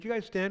you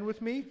guys stand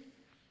with me?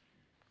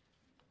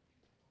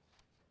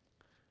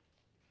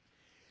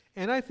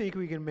 And I think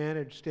we can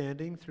manage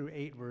standing through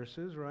 8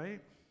 verses,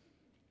 right?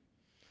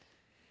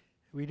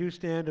 We do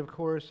stand, of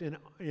course,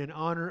 in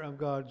honor of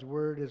God's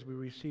Word as we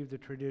receive the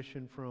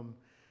tradition from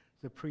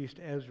the priest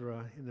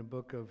Ezra in the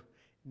book of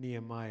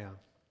Nehemiah.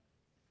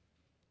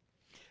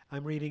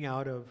 I'm reading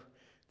out of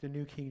the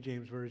New King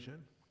James Version.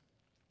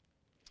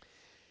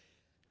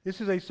 This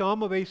is a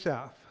psalm of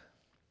Asaph.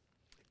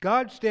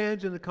 God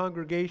stands in the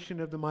congregation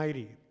of the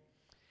mighty.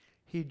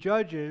 He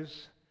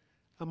judges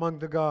among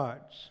the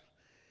gods.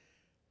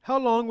 How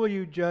long will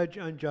you judge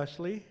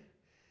unjustly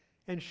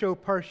and show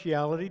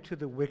partiality to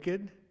the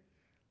wicked?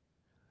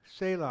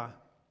 Selah.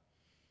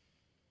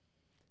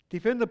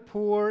 Defend the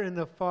poor and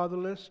the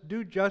fatherless.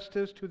 Do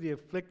justice to the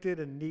afflicted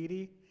and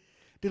needy.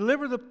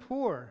 Deliver the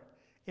poor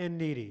and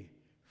needy.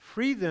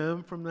 Free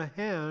them from the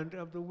hand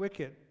of the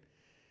wicked.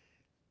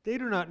 They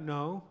do not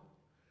know,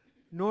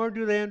 nor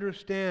do they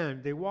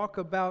understand. They walk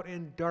about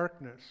in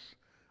darkness.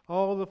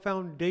 All the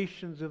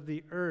foundations of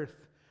the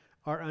earth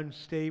are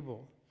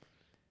unstable.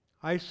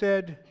 I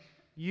said,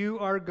 you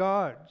are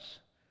gods,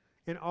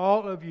 and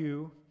all of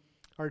you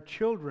are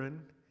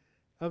children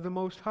of the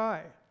Most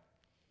High.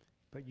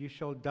 But you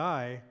shall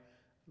die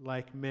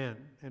like men,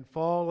 and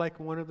fall like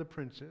one of the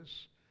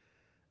princes.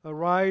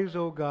 Arise,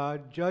 O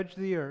God, judge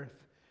the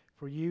earth,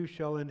 for you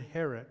shall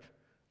inherit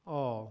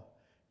all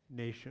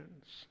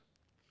nations.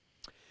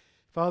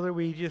 Father,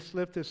 we just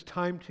lift this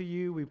time to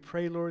you. We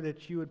pray, Lord,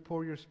 that you would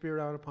pour your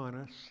Spirit out upon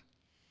us.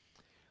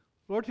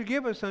 Lord, to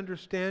give us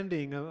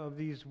understanding of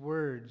these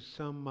words,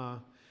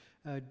 some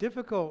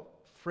difficult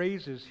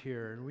phrases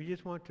here, and we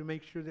just want to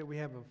make sure that we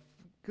have a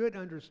good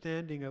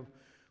understanding of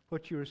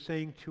what you are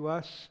saying to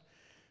us,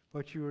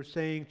 what you are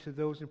saying to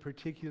those in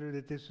particular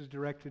that this is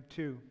directed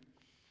to.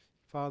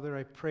 Father,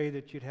 I pray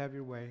that you'd have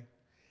your way.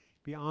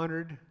 Be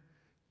honored,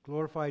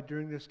 glorified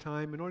during this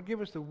time, and Lord,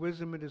 give us the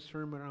wisdom and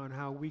discernment on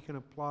how we can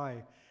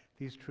apply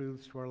these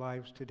truths to our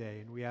lives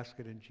today. And we ask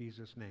it in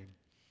Jesus' name.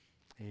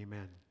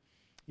 Amen.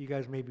 You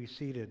guys may be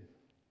seated.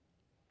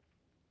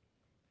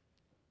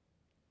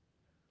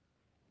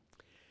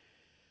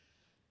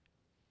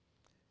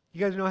 You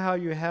guys know how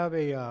you have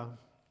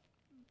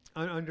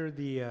under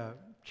the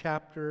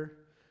chapter,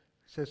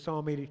 it says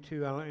Psalm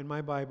 82. In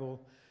my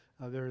Bible,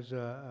 there's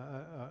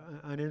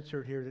an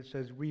insert here that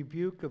says,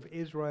 rebuke of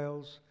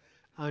Israel's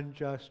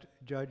unjust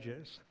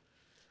judges.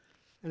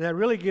 And that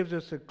really gives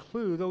us a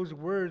clue. Those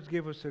words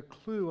give us a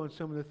clue on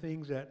some of the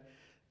things that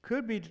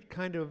could be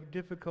kind of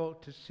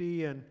difficult to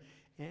see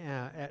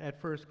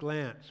at first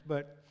glance.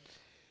 But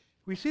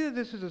we see that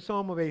this is a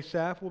psalm of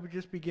Asaph. We'll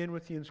just begin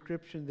with the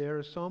inscription there,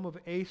 a psalm of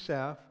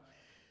Asaph.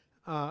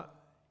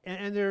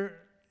 And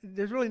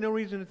there's really no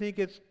reason to think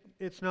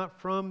it's not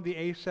from the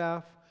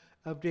Asaph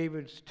of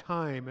David's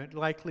time. It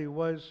likely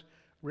was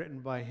written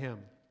by him.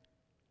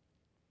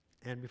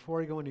 And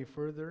before I go any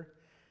further,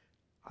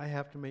 I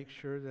have to make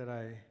sure that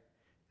I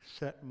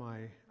set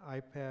my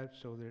iPad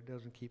so that it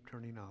doesn't keep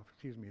turning off.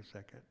 Excuse me a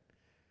second.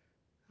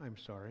 I'm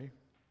sorry.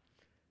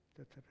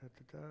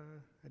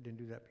 I didn't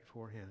do that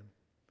beforehand.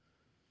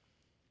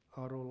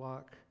 Auto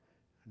lock,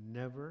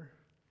 never.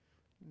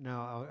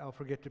 Now I'll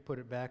forget to put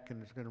it back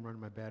and it's going to run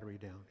my battery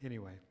down.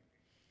 Anyway.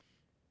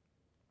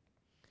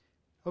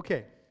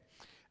 Okay.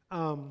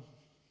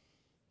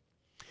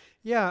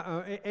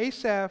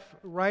 Asaph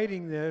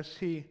writing this,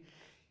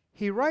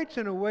 he writes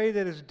in a way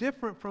that is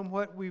different from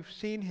what we've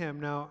seen him.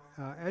 Now,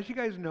 as you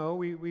guys know,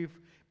 we've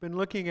been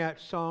looking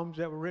at psalms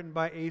that were written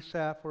by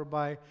Asaph or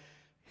by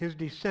his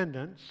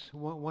descendants,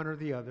 one or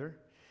the other.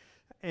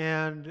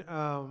 And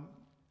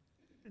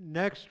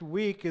next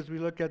week, as we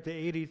look at the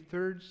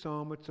 83rd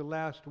Psalm, it's the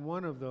last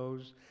one of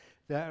those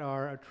that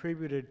are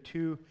attributed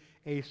to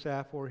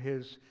Asaph or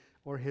his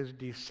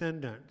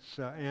descendants.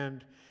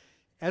 And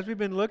as we've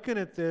been looking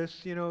at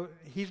this,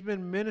 he's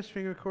been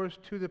ministering, of course,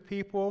 to the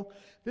people.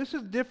 This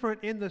is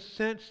different in the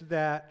sense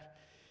that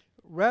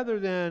rather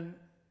than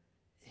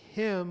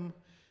him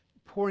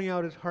pouring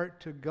out his heart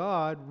to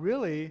God,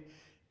 really,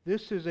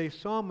 this is a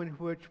psalm in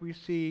which we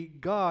see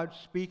God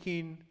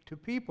speaking to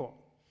people.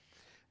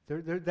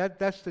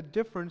 That's the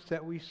difference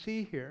that we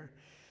see here.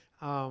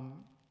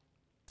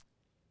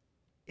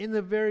 In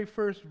the very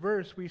first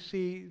verse, we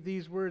see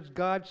these words,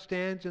 God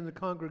stands in the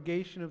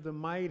congregation of the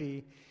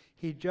mighty.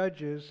 He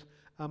judges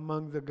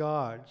among the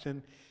gods.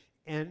 And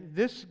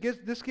this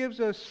gives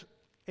us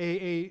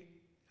a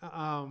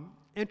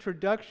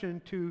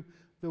introduction to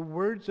the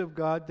words of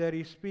God that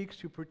he speaks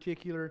to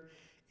particular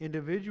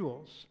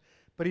individuals.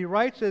 But he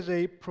writes as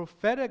a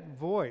prophetic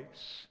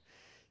voice.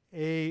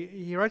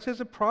 He writes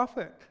as a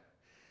prophet.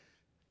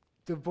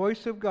 The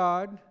voice of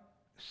God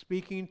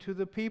speaking to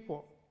the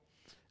people.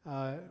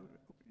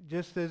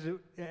 Just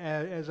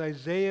as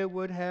Isaiah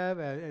would have,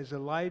 as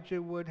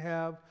Elijah would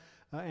have,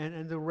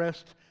 and the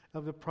rest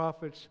of the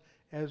prophets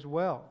as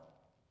well.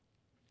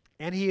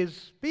 And he is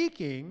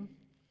speaking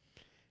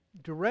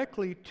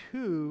directly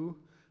to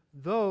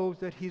those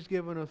that he's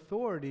given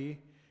authority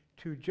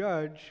to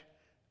judge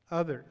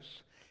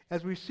others.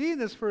 as we see in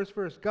this first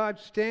verse, God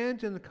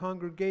stands in the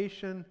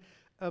congregation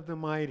of the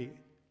mighty.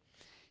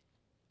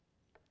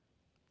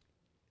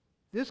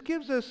 This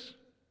gives us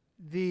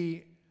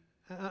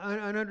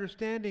an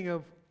understanding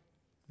of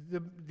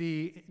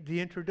the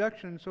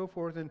introduction and so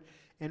forth,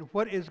 and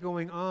what is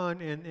going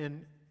on,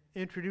 and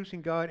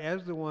introducing God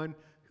as the one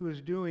who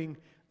is doing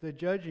the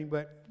judging.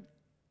 But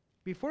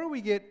before we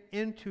get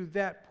into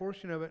that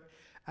portion of it,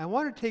 I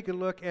want to take a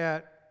look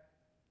at,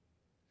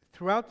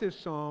 throughout this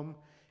psalm,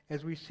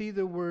 as we see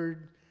the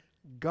word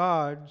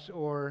gods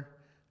or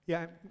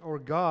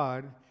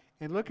God,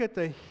 and look at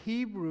the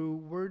Hebrew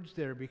words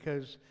there,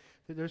 because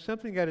there's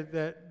something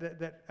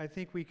that I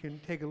think we can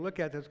take a look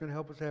at that's going to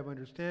help us have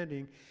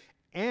understanding,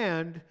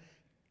 and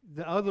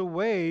the other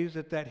ways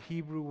that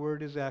Hebrew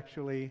word is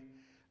actually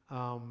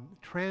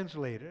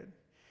translated.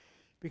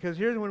 Because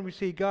here's when we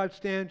see God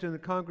stands in the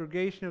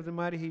congregation of the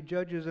mighty, he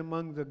judges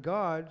among the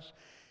gods.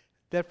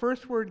 That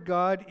first word,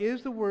 God,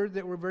 is the word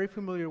that we're very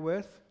familiar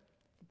with,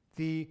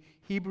 the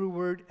Hebrew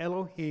word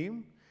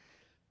Elohim,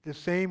 the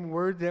same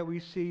word that we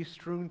see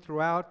strewn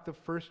throughout the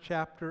first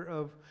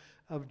chapter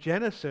of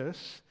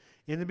Genesis.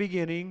 In the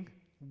beginning,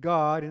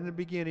 God, in the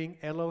beginning,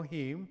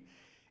 Elohim,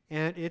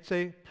 and it's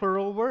a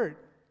plural word.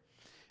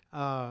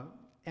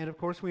 And of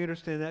course we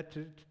understand that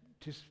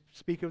to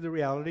speak of the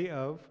reality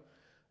of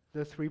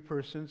the three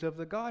persons of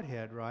the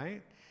Godhead,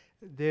 right?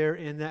 They're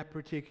in that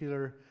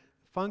particular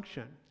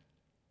function.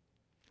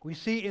 We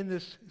see in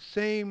this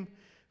same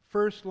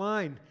first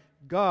line,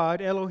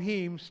 God,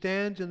 Elohim,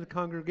 stands in the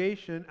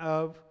congregation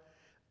of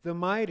the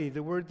mighty.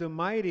 The word the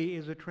mighty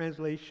is a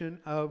translation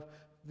of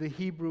the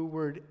Hebrew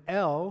word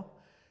El,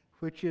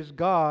 which is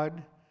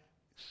God,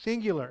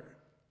 singular.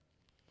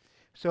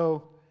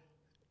 So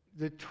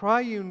the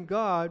triune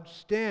God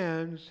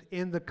stands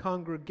in the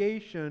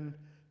congregation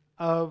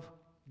of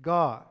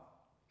God,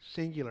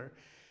 singular.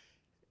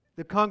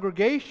 The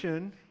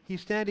congregation,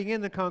 he's standing in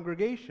the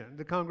congregation.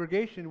 The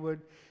congregation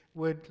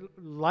would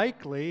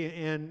likely,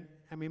 and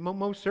I mean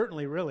most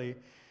certainly really,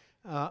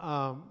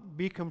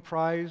 be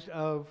comprised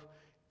of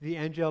the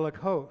angelic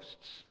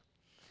hosts.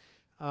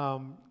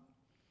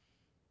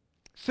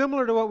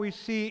 Similar to what we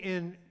see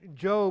in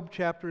Job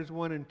chapters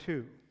 1 and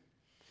 2.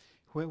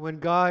 When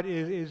God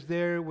is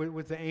there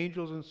with the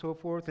angels and so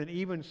forth, and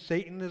even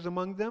Satan is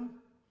among them.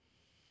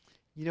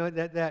 You know,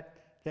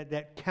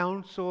 that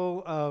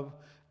council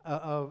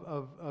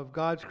of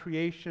God's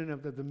creation,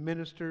 of the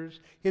ministers,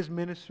 his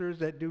ministers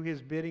that do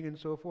his bidding and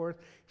so forth.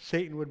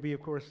 Satan would be,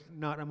 of course,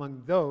 not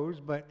among those,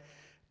 but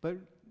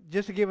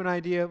just to give an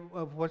idea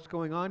of what's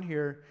going on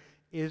here,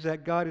 is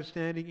that God is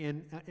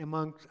standing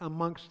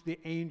amongst the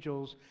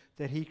angels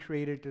that he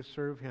created to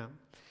serve him.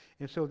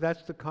 And so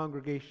that's the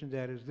congregation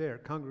that is there,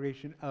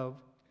 congregation of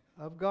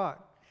God.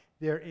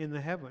 They're in the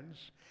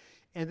heavens.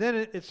 And then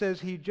it says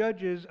he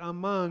judges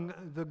among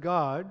the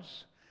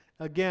gods,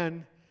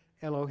 again,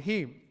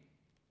 Elohim.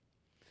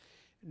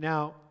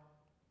 Now,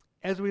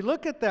 as we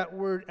look at that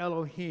word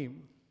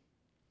Elohim,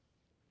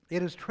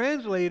 it is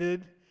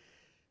translated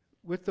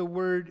with the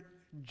word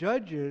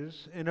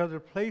judges in other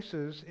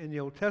places in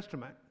the Old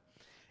Testament.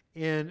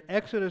 In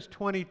Exodus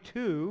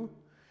 22,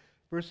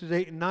 verses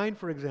 8 and 9,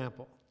 for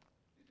example.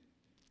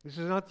 This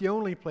is not the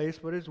only place,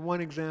 but it's one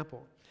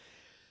example.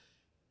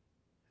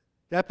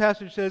 That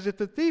passage says, if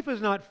the thief is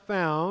not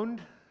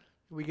found,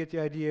 we get the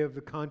idea of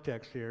the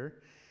context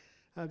here,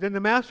 then the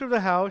master of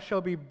the house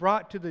shall be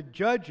brought to the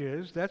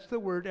judges, that's the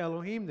word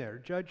Elohim there,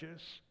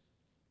 judges,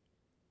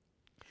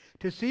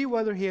 to see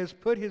whether he has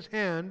put his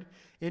hand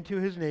into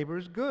his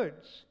neighbor's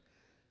goods.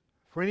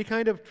 For any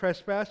kind of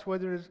trespass,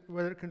 whether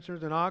it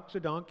concerns an ox, a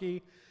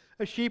donkey,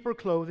 a sheep, or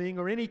clothing,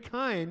 or any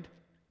kind,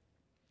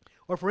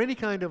 or for any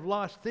kind of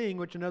lost thing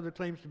which another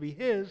claims to be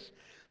his,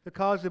 the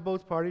cause of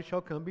both parties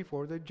shall come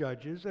before the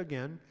judges.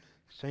 Again,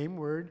 same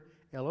word,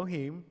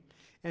 Elohim.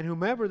 And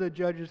whomever the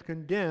judges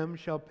condemn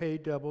shall pay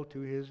double to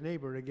his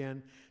neighbor.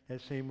 Again,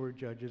 that same word,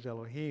 judges,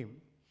 Elohim.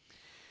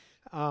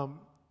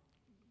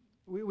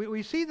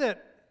 We see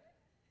that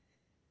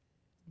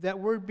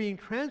word being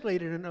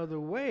translated in other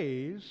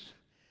ways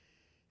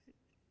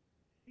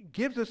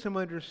gives us some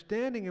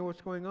understanding of what's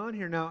going on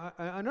here. Now,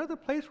 another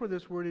place where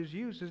this word is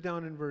used is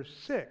down in verse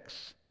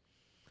 6,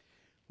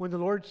 when the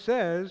Lord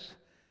says,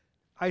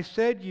 I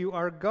said you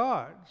are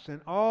gods,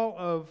 and all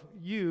of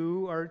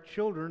you are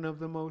children of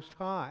the Most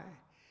High.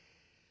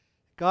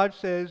 God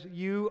says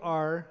you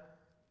are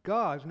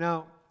gods.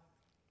 Now,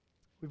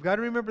 we've got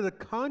to remember the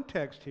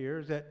context here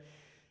is that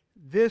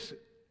this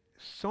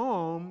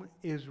psalm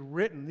is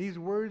written, these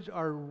words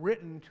are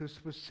written to a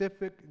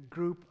specific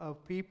group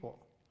of people.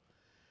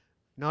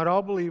 Not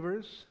all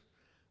believers,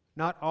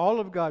 not all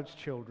of God's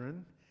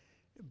children,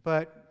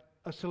 but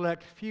a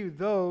select few,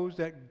 those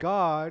that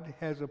God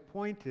has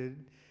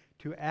appointed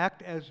to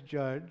act as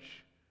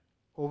judge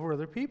over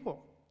other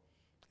people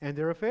and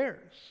their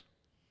affairs,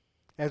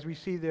 as we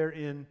see there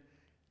in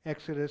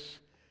Exodus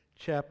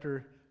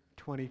chapter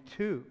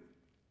 22.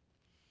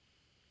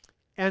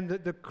 And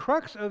the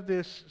crux of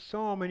this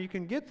psalm, and you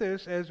can get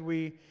this as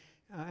we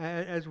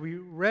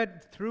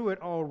read through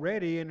it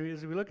already, and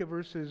as we look at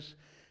verses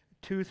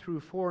 2 through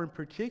 4 in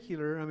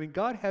particular, I mean,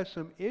 God has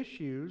some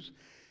issues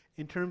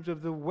in terms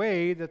of the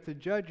way that the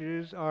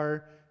judges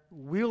are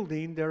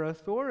wielding their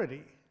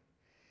authority,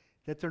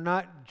 that they're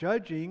not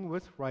judging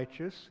with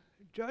righteous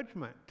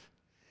judgment.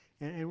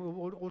 And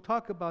we'll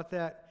talk about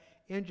that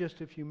in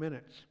just a few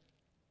minutes.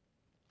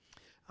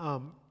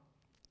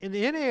 In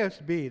the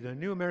NASB, the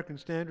New American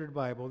Standard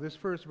Bible, this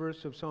first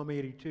verse of Psalm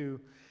 82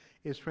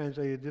 is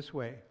translated this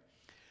way: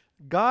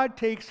 God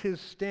takes his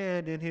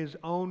stand in his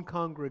own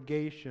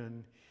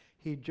congregation.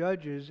 He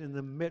judges in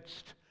the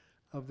midst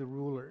of the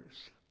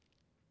rulers.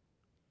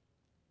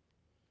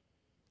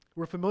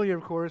 We're familiar,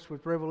 of course,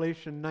 with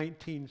Revelation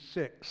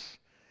 19:6,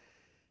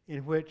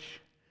 in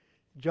which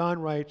John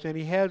writes, and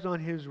he has on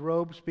his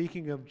robe,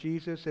 speaking of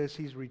Jesus as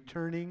he's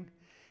returning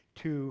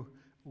to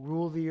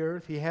rule the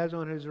earth, he has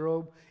on his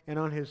robe and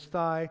on his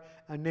thigh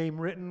a name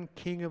written,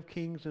 King of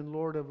Kings and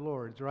Lord of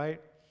Lords,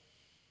 right?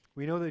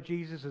 We know that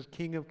Jesus is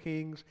King of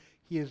Kings,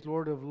 he is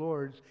Lord of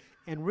Lords.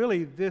 And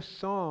really this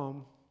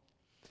psalm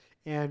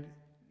and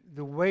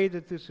the way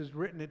that this is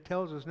written, it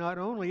tells us not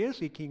only is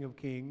he King of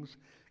Kings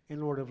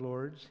and Lord of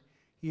Lords,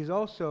 he is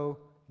also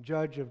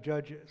Judge of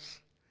Judges.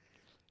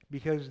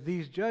 Because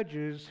these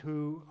judges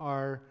who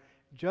are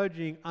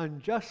judging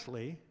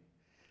unjustly,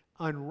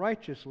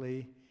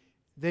 unrighteously,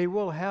 they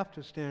will have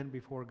to stand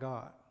before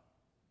God.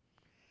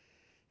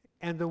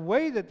 And the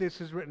way that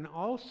this is written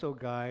also,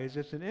 guys,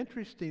 it's an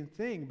interesting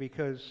thing,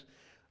 because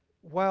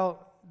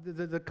while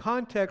the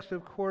context,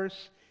 of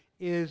course,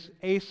 is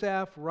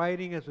Asaph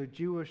writing as a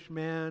Jewish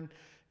man,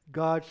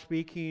 God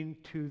speaking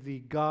to the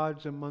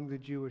gods among the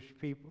Jewish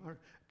people,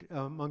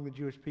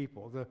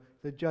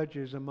 the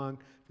judges among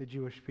the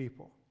Jewish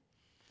people.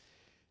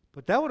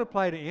 But that would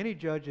apply to any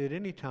judge at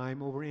any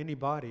time over any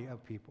body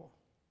of people.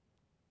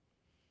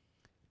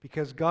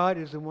 Because God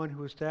is the one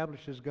who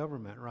establishes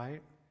government,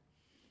 right?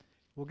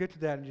 We'll get to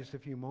that in just a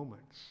few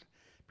moments.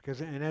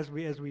 And as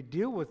we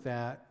deal with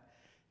that,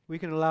 we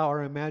can allow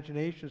our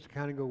imaginations to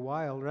kind of go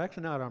wild. Or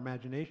actually not our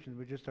imaginations,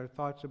 but just our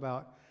thoughts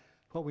about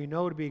what we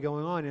know to be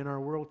going on in our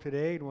world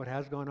today and what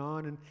has gone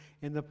on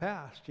in the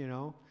past, you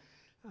know.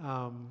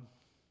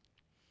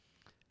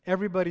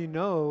 Everybody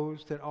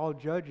knows that all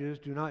judges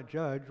do not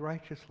judge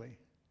righteously.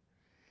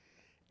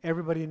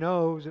 Everybody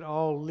knows that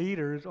all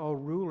leaders, all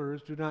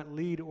rulers do not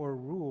lead or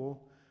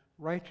rule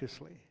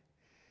righteously.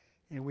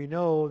 And we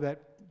know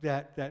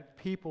that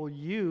people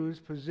use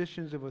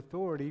positions of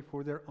authority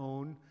for their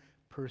own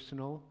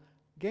personal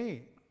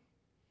gain.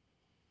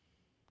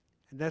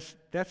 And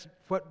that's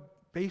what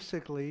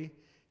basically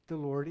the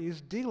Lord is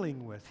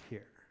dealing with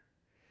here.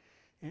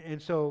 And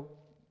so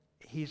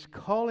he's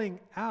calling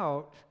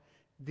out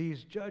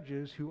these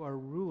judges who are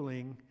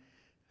ruling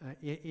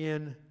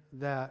in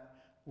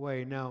that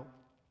way. Now,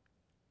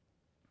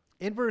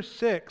 in verse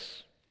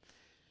 6,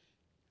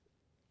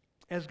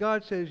 as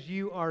God says,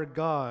 you are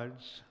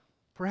gods,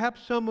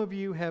 perhaps some of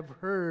you have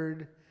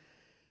heard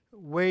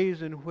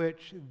ways in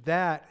which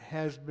that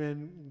has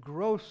been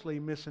grossly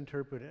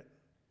misinterpreted.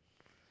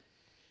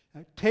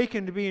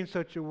 Taken to be in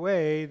such a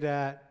way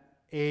that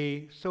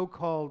a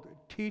so-called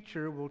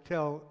teacher will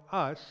tell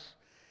us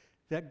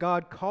that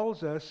God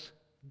calls us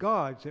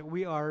gods, that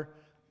we are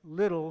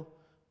little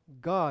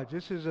gods.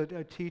 This is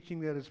a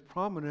teaching that is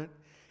prominent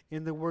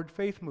in the Word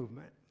Faith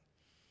movement.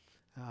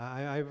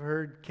 I've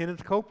heard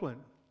Kenneth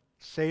Copeland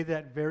say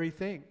that very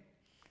thing.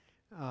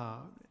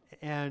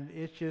 And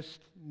it's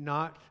just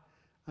not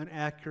an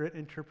accurate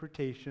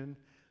interpretation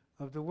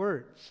of the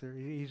words.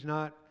 He's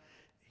not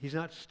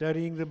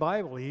studying the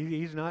Bible.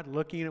 He's not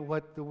looking at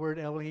what the word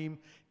Elohim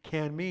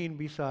can mean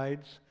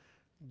besides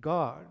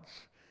gods.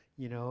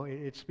 You know,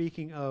 it's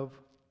speaking of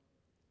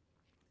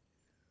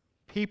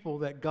people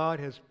that God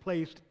has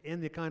placed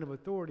in the kind of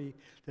authority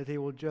that they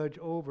will judge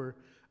over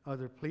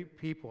other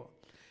people.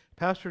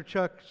 Pastor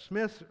Chuck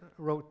Smith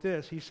wrote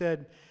this. He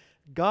said,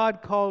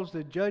 God calls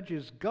the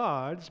judges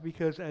gods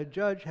because a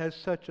judge has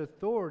such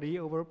authority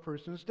over a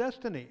person's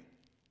destiny.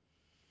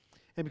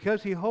 And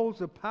because he holds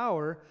the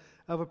power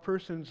of a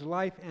person's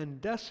life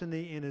and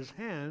destiny in his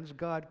hands,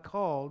 God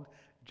called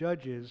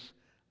judges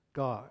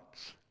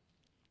gods.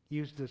 He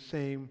used the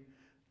same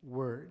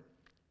word.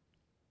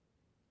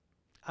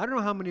 I don't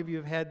know how many of you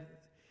have had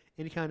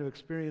any kind of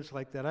experience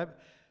like that.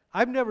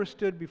 I've never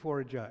stood before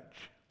a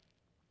judge.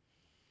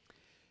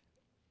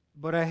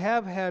 But I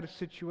have had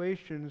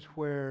situations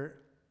where,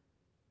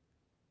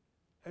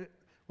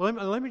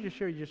 let me just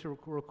share you just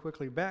real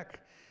quickly back.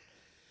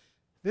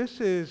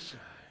 This is,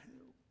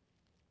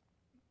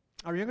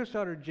 our youngest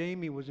daughter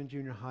Jamie was in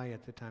junior high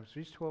at the time, so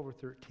she's 12 or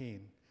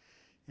 13.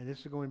 And this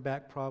is going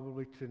back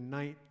probably to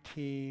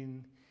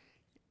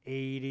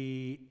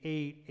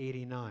 1988,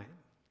 89.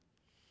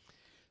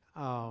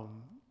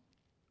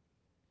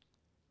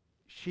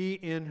 She,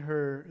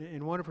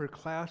 in one of her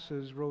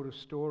classes, wrote a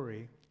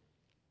story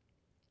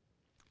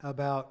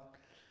about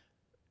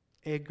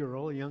a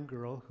young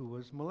girl who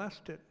was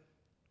molested.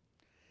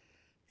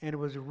 And it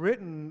was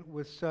written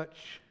with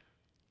such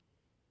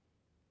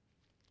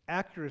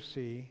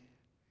accuracy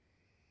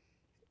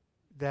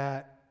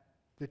that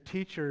the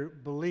teacher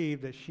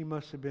believed that she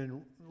must have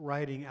been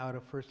writing out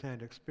of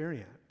firsthand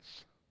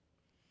experience,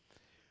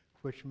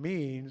 which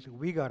means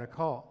we got a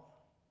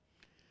call.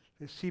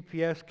 The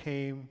CPS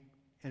came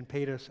and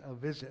paid us a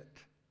visit.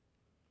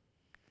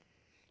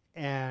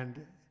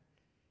 And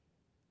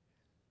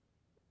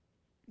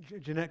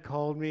Jeanette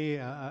called me,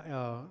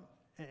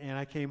 and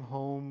I came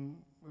home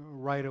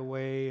right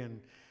away,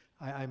 and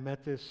I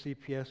met this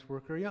CPS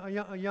worker,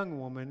 a young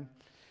woman.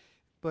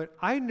 But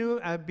I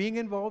knew, being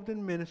involved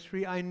in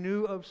ministry, I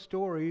knew of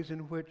stories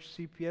in which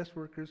CPS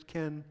workers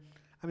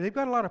they've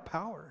got a lot of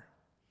power.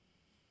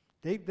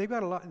 They've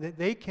got a lot.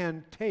 They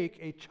can take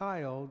a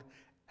child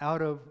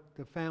out of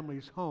the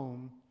family's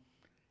home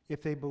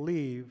if they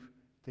believe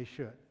they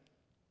should.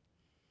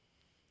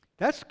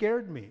 That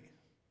scared me,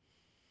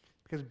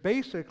 because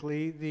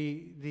basically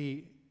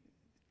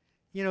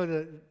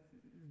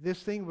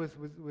this thing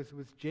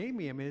with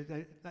Jamie,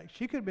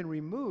 she could have been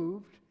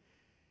removed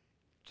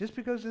just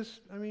because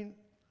I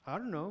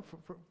don't know.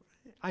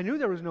 I knew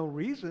there was no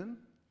reason,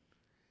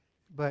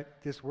 but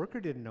this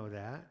worker didn't know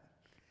that,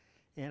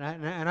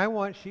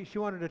 she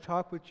wanted to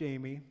talk with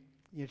Jamie.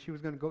 She was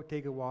going to go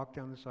take a walk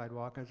down the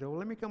sidewalk. I said, "Well,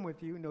 let me come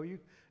with you." No, you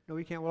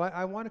can't. Well,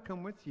 I want to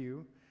come with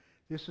you.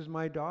 This is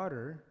my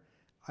daughter.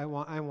 I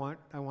want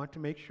to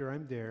make sure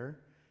I'm there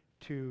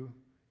to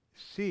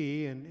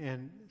see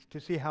and to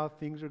see how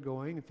things are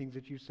going and things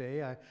that you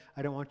say.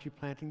 I don't want you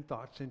planting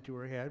thoughts into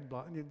her head,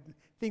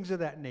 things of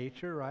that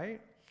nature, right?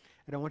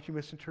 I don't want you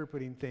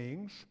misinterpreting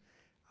things.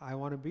 I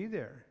want to be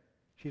there.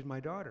 She's my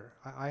daughter.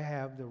 I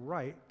have the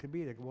right to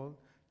be there. Well,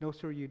 no,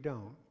 sir, you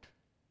don't.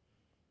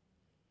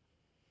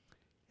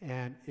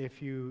 And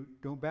if you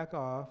don't back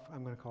off,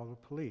 I'm going to call the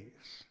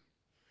police.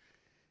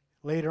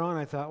 Later on,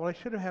 I thought, well, I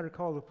should have had her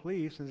call the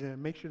police and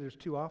then make sure there's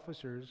two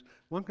officers.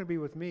 One could be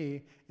with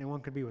me and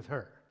one could be with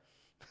her.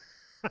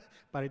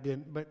 But I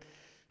didn't.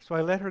 So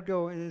I let her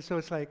go. And so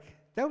it's like,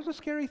 that was a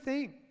scary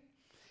thing.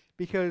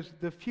 Because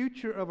the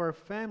future of our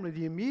family,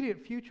 the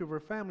immediate future of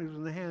our family was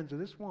in the hands of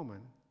this woman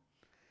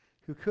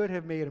who could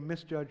have made a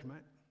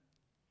misjudgment.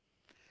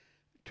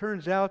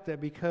 Turns out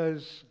that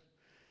because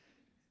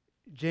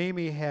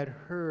Jamie had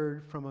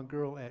heard from a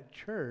girl at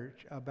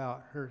church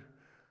about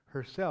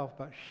herself,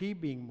 about she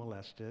being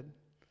molested,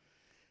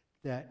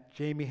 that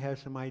Jamie has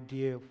some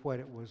idea of what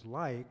it was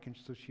like, and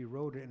so she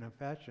wrote it in a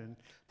fashion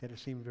that it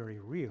seemed very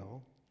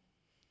real.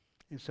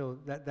 And so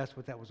that's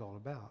what that was all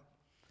about.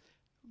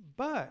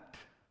 But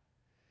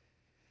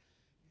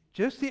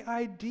just the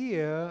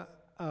idea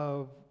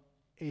of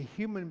a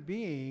human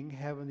being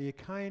having the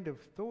kind of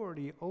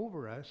authority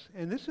over us,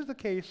 and this is the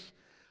case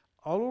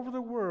all over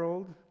the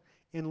world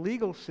in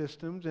legal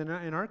systems, and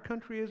in our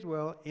country as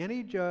well,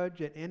 any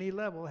judge at any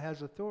level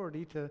has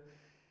authority to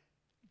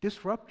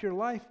disrupt your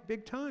life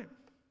big time,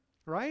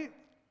 right?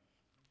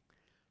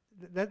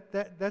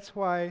 That's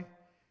why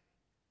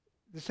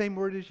the same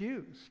word is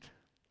used,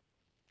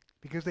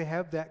 because they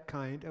have that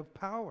kind of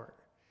power.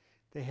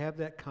 They have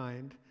that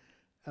kind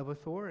of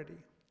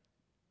authority.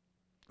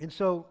 And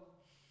so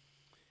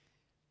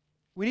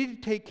we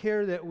need to take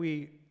care that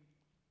we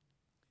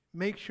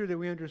make sure that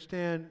we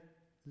understand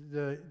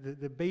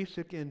the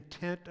basic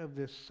intent of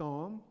this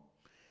psalm.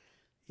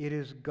 It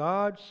is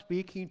God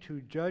speaking to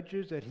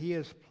judges that he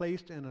has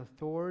placed an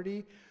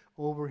authority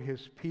over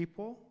his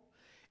people,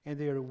 and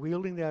they are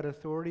wielding that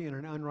authority in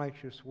an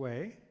unrighteous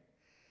way,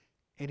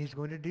 and he's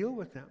going to deal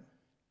with them.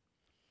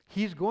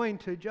 He's going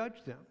to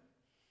judge them.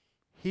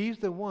 He's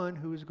the one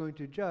who is going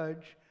to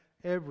judge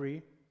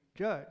every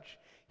judge.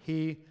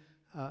 He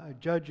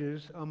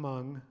judges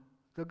among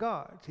the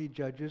gods. He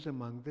judges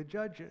among the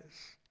judges,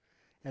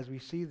 as we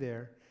see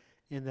there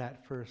in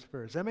that first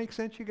verse. Does that make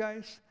sense, you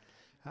guys?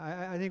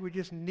 I think we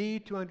just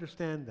need to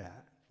understand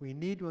that. We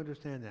need to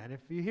understand that.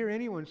 If you hear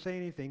anyone say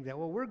anything that,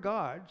 well, we're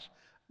gods,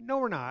 no,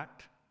 we're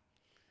not.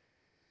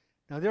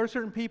 Now, there are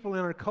certain people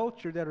in our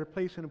culture that are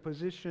placed in a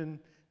position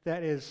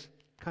that is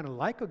kind of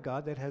like a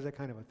god, that has that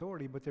kind of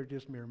authority, but they're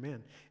just mere men.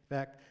 In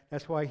fact,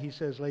 that's why he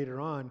says later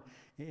on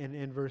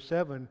in verse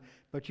 7,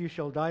 but you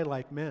shall die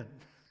like men.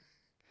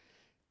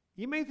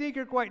 You may think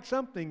you're quite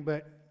something,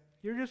 but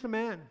you're just a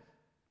man.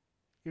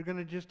 You're going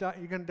to just die.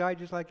 You're going to die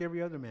just like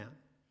every other man.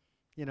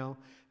 You know,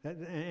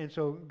 and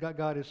so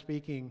God is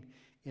speaking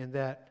in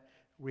that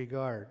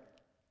regard.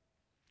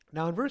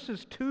 Now, in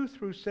verses 2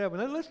 through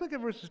 7, let's look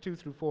at verses 2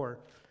 through 4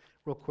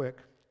 real quick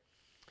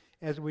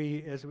as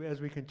we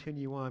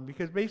continue on,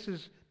 because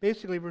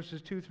basically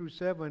verses 2 through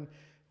 7,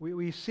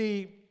 we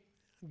see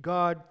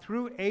God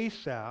through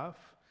Asaph.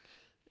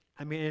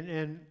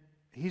 And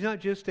he's not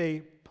just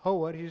a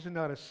poet. He's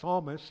not a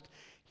psalmist.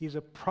 He's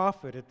a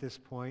prophet at this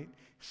point,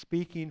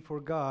 speaking for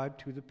God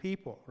to the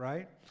people,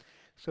 right?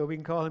 So we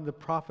can call him the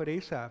prophet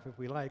Asaph if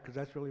we like, because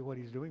that's really what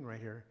he's doing right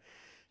here.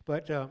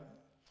 But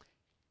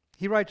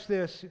he writes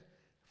this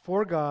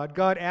for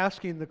God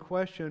asking the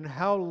question,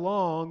 how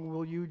long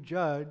will you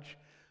judge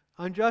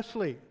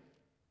unjustly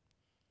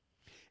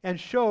and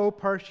show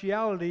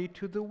partiality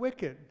to the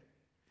wicked?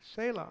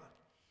 Selah.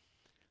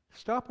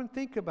 Stop and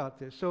think about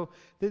this. So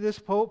this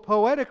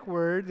poetic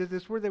word,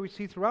 this word that we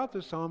see throughout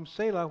the Psalm,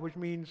 Selah, which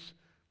means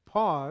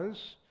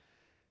pause,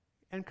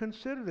 and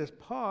consider this.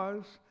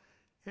 Pause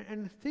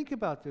and think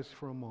about this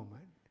for a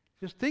moment.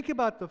 Just think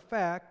about the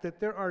fact that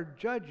there are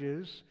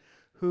judges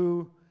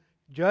who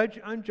judge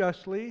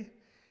unjustly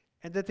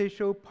and that they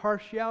show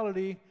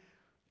partiality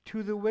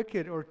to the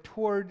wicked or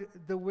toward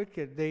the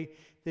wicked.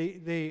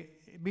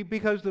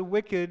 Because the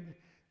wicked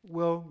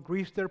will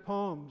grease their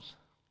palms,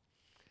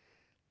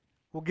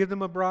 will give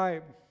them a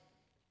bribe.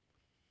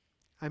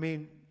 I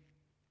mean,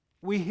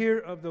 we hear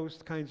of those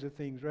kinds of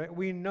things, right?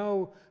 We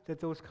know that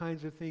those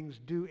kinds of things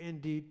do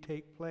indeed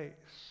take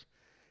place.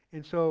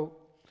 And so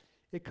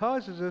it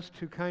causes us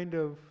to kind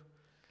of,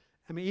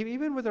 I mean,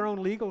 even with our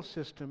own legal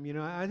system,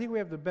 I think we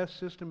have the best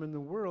system in the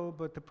world,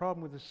 but the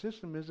problem with the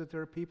system is that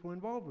there are people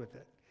involved with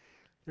it.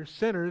 There's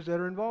sinners that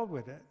are involved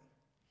with it.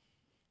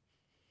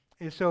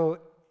 And so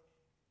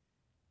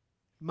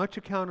much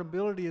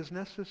accountability is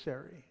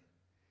necessary.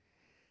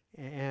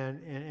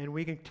 And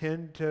we can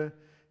tend to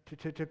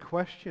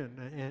question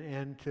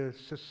and to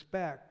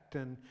suspect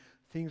and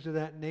things of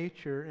that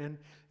nature,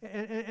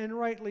 and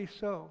rightly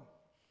so.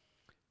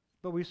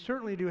 But we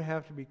certainly do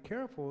have to be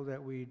careful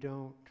that we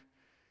don't,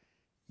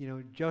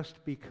 just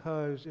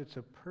because it's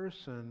a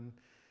person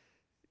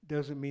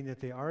doesn't mean that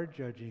they are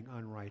judging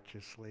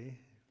unrighteously,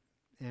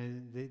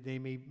 and they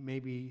may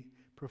be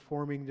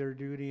performing their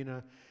duty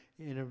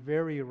in a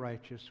very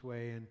righteous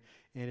way.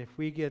 And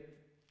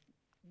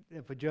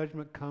if a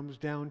judgment comes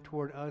down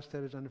toward us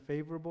that is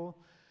unfavorable,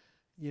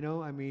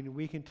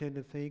 we can tend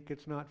to think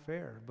it's not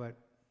fair, but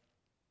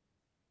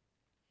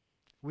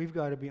we've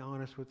got to be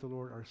honest with the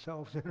Lord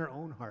ourselves in our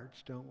own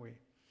hearts, don't we?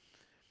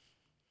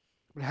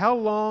 But how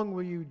long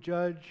will you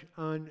judge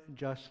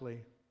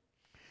unjustly?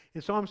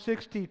 In Psalm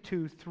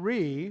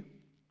 62:3,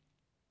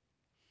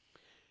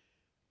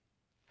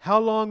 how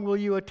long will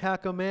you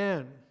attack a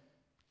man?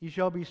 You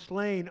shall be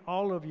slain,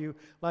 all of you,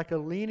 like a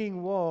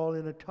leaning wall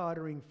in a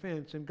tottering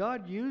fence. And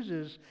God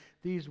uses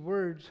these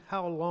words,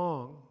 how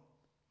long,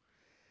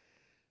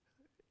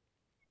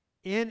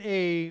 in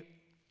a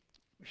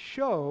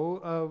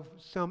show of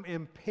some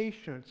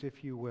impatience,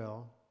 if you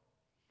will,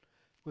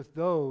 with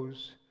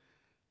those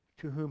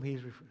to whom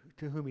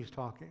he's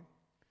talking.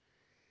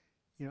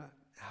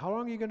 How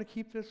long are you going to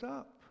keep this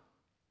up?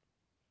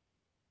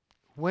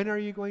 When are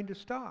you going to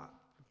stop?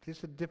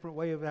 Just a different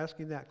way of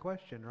asking that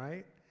question,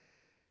 right?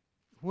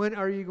 When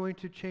are you going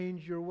to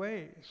change your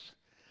ways?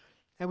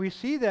 And we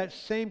see that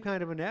same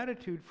kind of an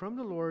attitude from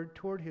the Lord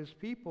toward his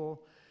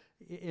people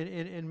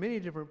in many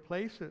different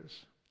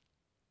places.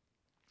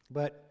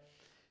 But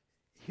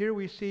here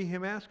we see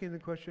him asking the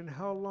question,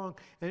 how long?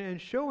 And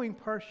showing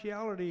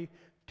partiality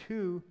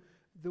to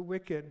the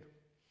wicked.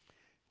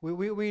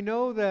 We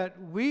know that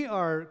we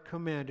are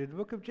commanded. The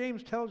book of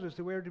James tells us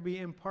that we are to be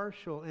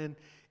impartial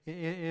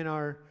in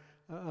our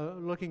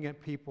looking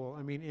at people.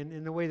 I mean,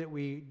 in the way that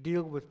we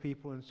deal with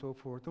people and so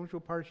forth. Don't show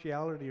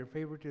partiality or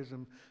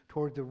favoritism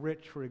toward the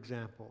rich, for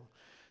example.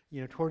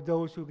 Toward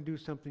those who can do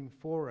something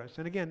for us.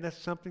 And again, that's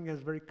something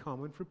that's very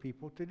common for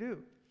people to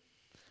do.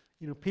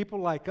 People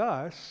like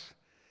us,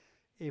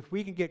 if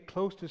we can get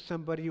close to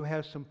somebody who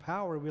has some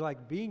power, we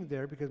like being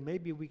there because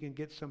maybe we can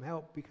get some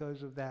help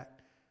because of that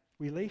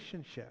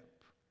relationship.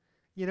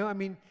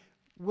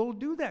 We'll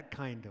do that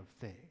kind of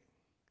thing.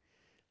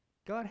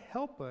 God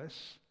help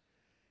us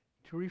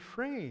to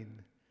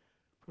refrain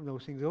from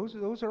those things.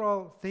 Those are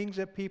all things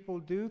that people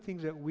do,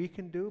 things that we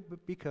can do,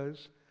 but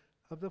because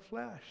of the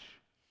flesh.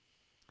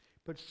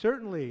 But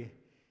certainly,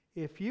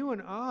 if you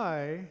and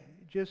I,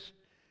 just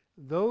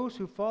those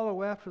who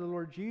follow after the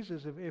Lord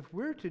Jesus, if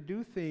we're to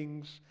do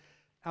things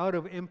out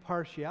of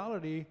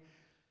impartiality,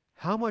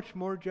 how much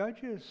more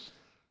judges?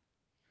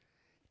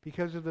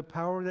 Because of the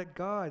power that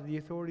God, the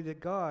authority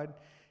that God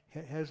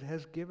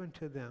has given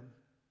to them.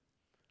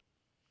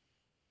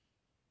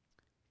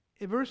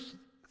 In verses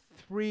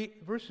 3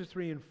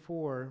 and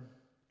 4,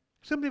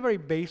 something very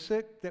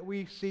basic that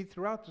we see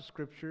throughout the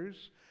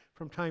Scriptures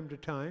from time to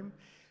time.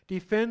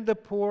 Defend the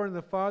poor and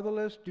the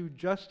fatherless, do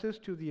justice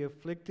to the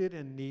afflicted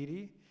and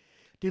needy,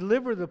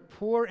 deliver the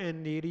poor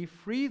and needy,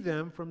 free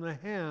them from the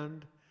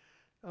hand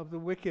of the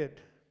wicked.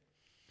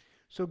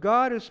 So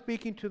God is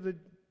speaking to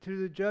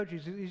the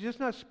judges. He's just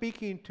not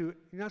speaking to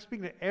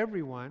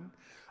everyone,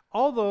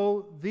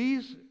 although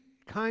these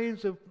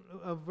kinds of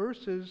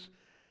verses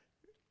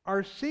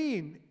are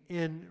seen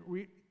in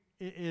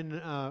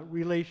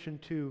relation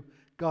to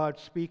God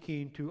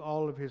speaking to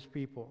all of his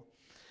people.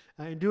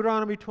 In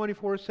Deuteronomy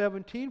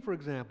 24:17, for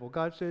example,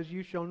 God says,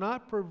 "You shall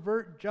not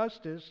pervert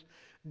justice,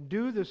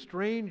 do the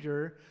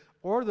stranger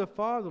or the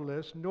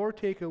fatherless, nor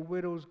take a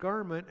widow's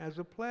garment as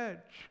a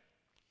pledge,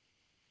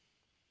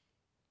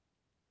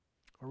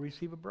 or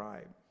receive a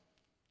bribe."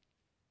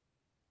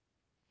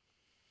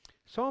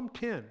 Psalm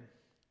 10,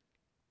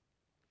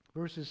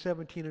 verses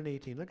 17 and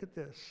 18. Look at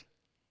this.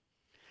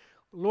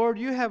 "Lord,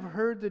 you have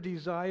heard the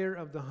desire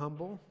of the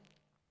humble.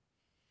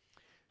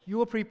 You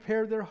will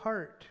prepare their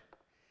heart.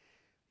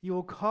 You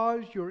will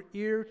cause your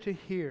ear to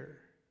hear,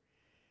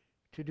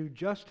 to do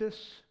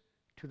justice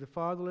to the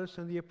fatherless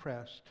and the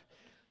oppressed,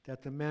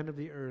 that the men of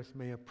the earth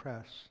may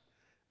oppress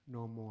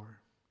no more.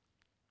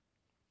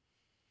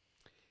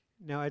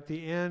 Now, at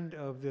the end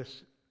of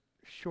this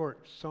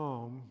short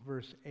psalm,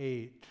 verse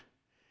 8,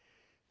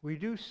 we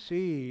do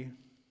see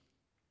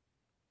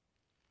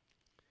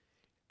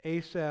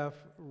Asaph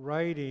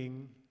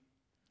writing,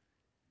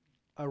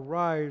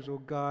 "Arise, O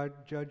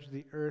God, judge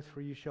the earth,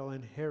 for you shall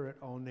inherit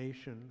all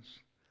nations."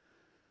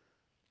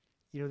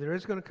 You know, there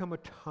is going to come a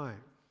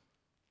time,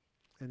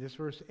 and this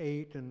verse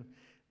 8 and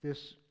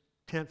this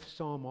 10th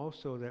psalm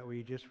also that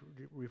we just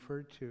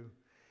referred to,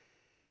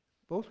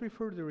 both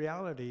refer to the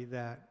reality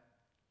that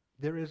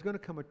there is going to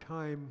come a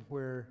time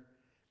where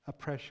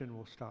oppression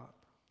will stop.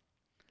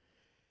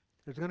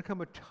 There's going to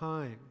come a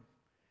time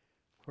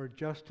where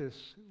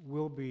justice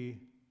will be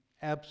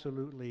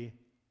absolutely,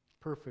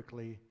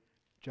 perfectly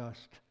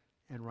just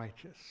and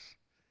righteous.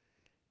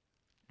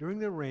 During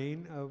the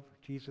reign of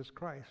Jesus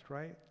Christ,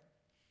 right?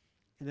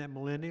 In that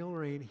millennial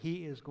reign,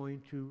 he is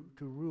going to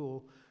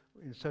rule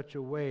in such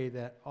a way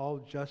that all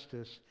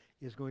justice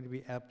is going to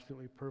be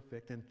absolutely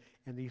perfect, and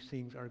these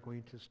things are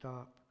going to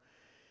stop.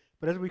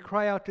 But as we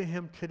cry out to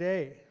him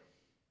today,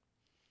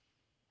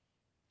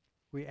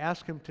 we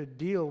ask him to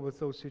deal with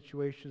those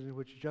situations in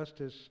which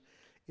justice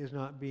is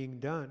not being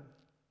done.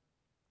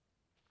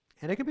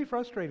 And it can be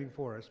frustrating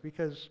for us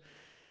because,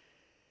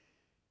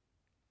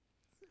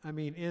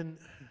 we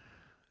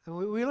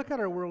look at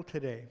our world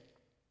today,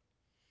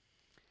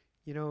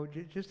 you know,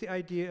 just the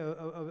idea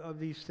of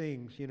these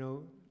things, you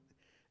know,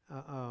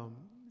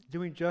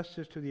 doing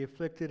justice to the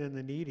afflicted and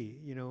the needy,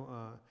 you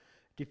know,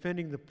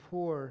 defending the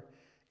poor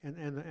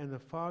and the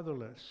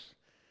fatherless.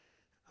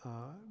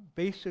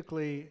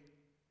 Basically,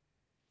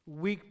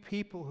 weak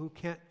people who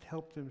can't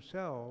help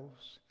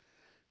themselves,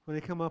 when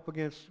they come up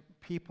against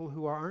people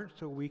who aren't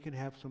so weak and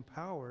have some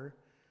power,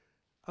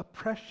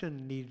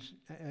 oppression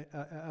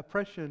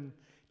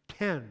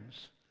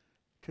tends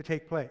to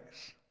take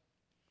place.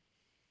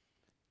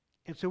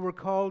 And so we're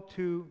called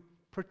to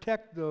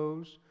protect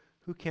those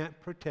who can't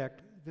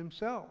protect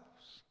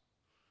themselves.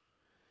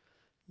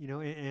 You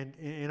know, and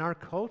in our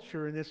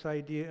culture, in this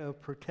idea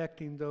of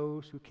protecting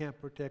those who can't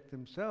protect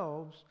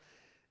themselves,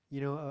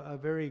 you know, a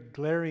very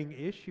glaring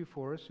issue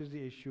for us is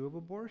the issue of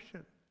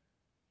abortion.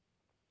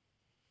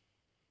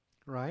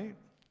 Right?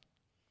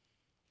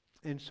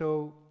 And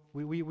so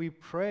we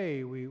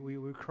pray,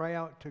 we cry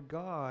out to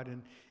God,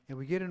 and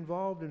we get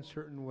involved in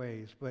certain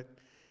ways. But,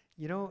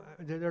 you know,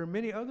 there are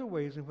many other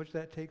ways in which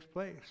that takes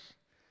place.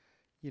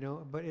 You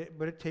know, but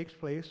it takes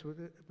place with,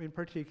 in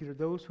particular,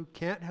 those who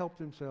can't help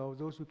themselves,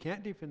 those who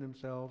can't defend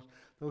themselves,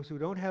 those who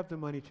don't have the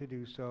money to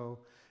do so.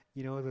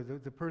 You know,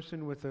 the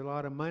person with a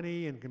lot of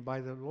money and can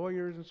buy the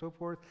lawyers and so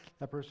forth,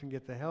 that person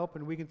get the help.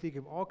 And we can think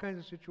of all kinds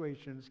of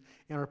situations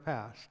in our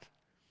past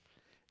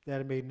that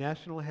have made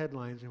national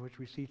headlines in which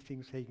we see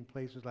things taking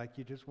place. It's like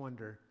you just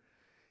wonder,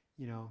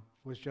 you know,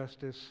 was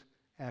justice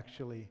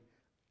actually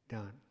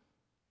done?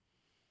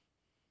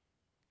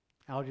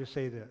 I'll just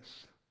say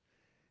this.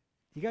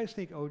 You guys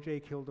think O.J.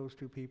 killed those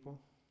two people?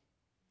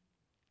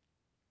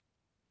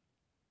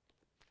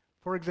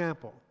 For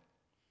example,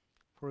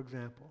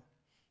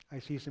 I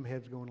see some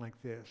heads going like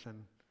this,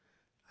 and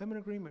I'm in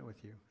agreement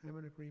with you. I'm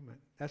in agreement.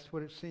 That's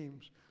what it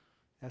seems.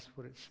 That's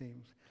what it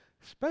seems.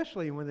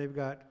 Especially when they've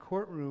got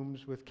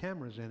courtrooms with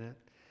cameras in it,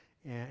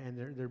 and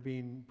they're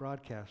being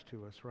broadcast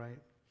to us, right?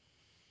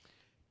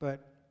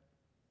 But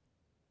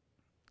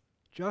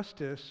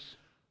justice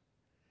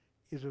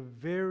is a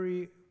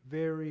very,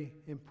 very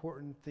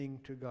important thing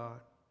to God.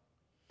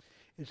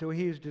 And so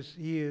he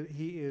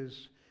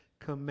is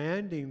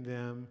commanding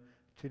them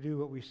to do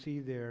what we see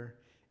there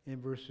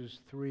in verses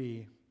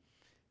 3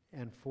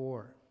 and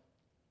 4.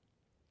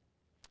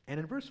 And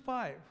in verse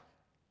 5,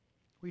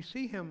 we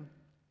see the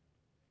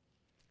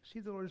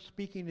Lord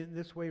speaking in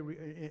this way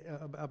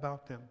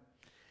about them.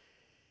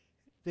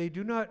 They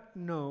do not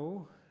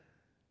know,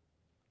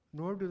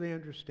 nor do they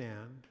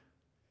understand.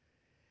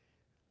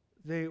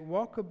 They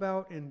walk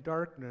about in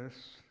darkness.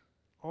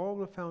 All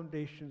the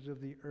foundations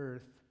of the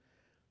earth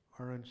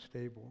are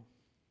unstable.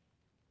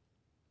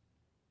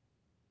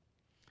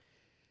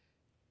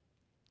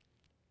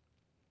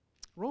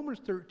 Romans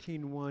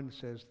 13:1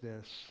 says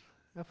this,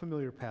 a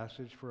familiar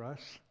passage for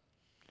us.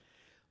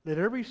 Let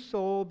every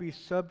soul be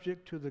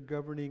subject to the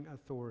governing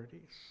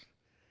authorities.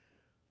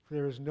 For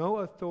there is no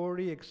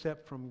authority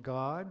except from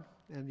God,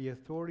 and the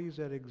authorities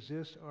that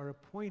exist are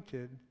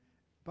appointed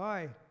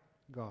by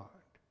God.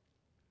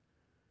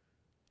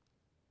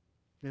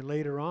 Then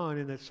later on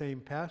in that same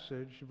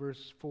passage,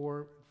 verse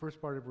 4,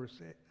 first part of verse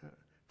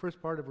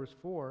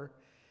 4,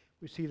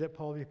 we see that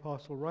Paul the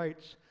Apostle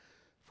writes,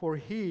 "For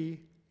he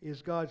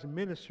is God's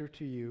minister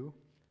to you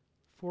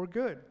for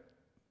good,"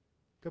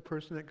 the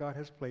person that God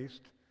has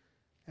placed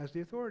as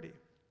the authority.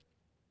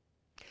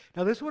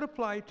 Now this would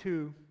apply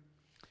to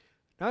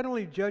not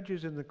only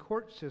judges in the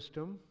court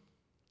system,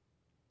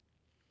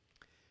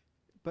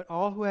 but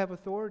all who have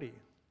authority.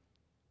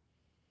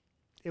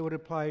 It would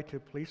apply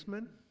to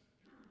policemen.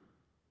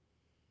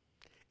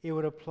 It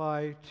would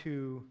apply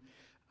to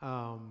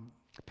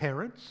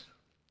parents.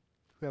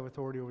 who have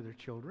authority over their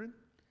children.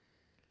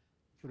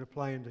 It would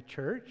apply in the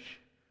church,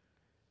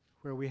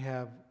 where we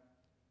have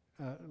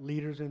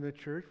leaders in the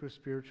church with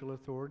spiritual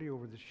authority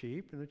over the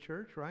sheep in the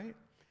church, right?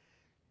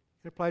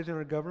 It applies in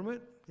our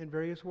government in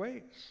various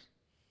ways.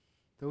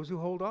 Those who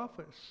hold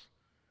office.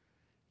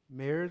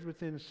 Mayors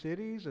within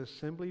cities,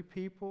 assembly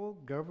people,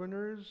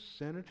 governors,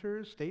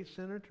 senators, state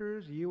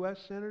senators, U.S.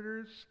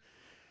 senators,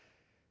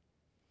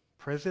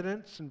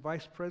 presidents and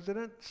vice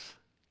presidents,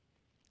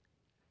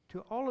 to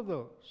all of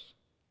those.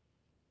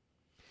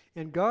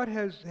 And God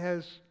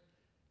has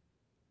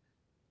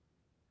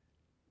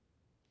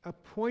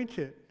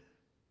appointed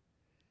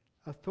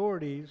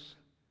authorities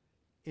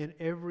in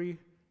every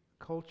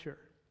culture.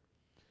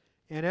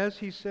 And as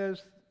he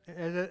says,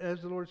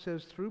 as the Lord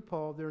says through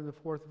Paul there in the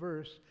 4th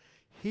verse,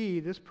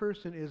 this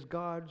person is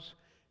God's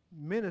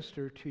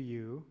minister to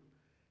you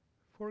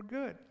for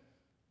good.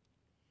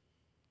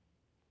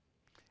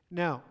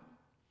 Now,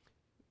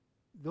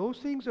 those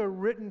things are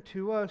written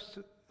to us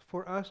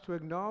for us to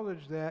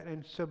acknowledge that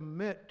and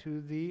submit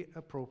to the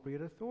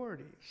appropriate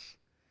authorities.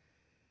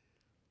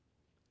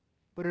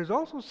 But there's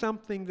also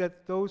something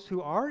that those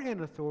who are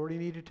in authority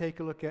need to take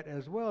a look at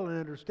as well and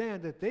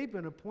understand that they've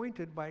been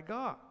appointed by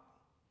God.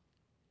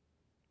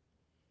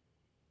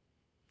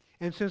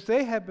 And since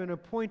they have been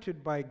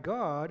appointed by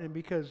God, and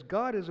because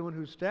God is the one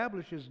who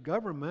establishes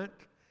government,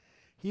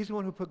 He's the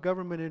one who put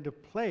government into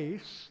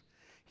place,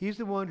 He's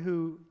the one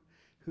who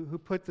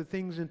put the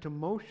things into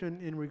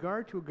motion in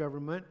regard to a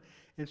government,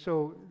 and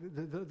so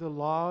the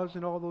laws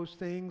and all those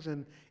things,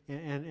 and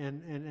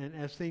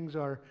as things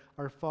are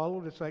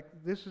followed, it's like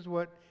this is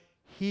what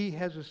He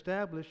has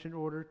established in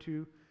order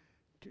to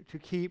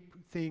keep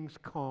things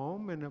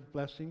calm and a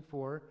blessing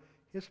for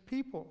His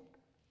people.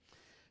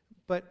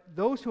 But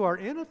those who are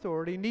in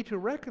authority need to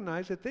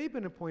recognize that they've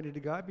been appointed to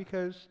God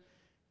because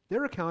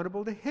they're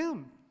accountable to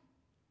Him.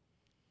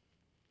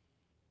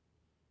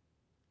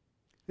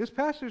 This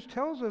passage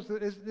tells us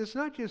that it's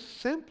not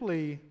just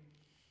simply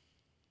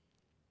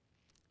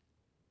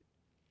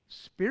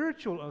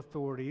spiritual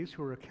authorities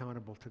who are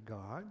accountable to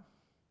God.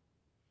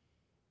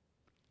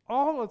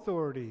 All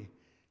authority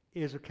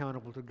is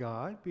accountable to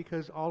God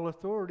because all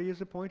authority is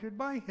appointed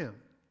by Him.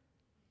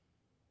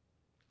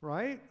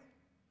 Right?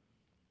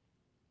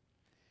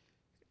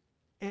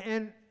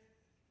 And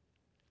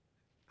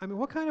I mean,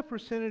 what kind of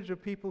percentage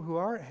of people who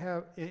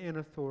have in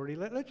authority?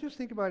 Let's just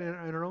think about it in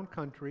our own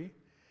country.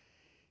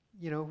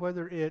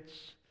 Whether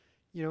it's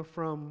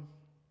from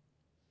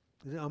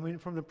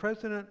the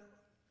president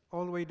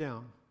all the way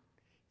down,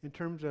 in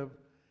terms of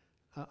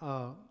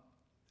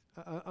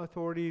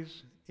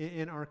authorities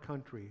in our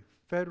country,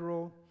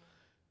 federal,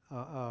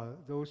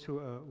 those who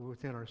are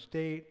within our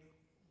state,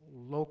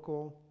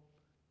 local,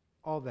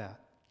 all that.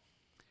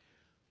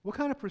 What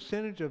kind of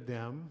percentage of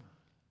them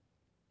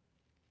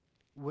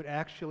would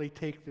actually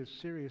take this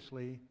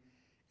seriously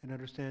and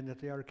understand that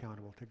they are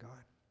accountable to God?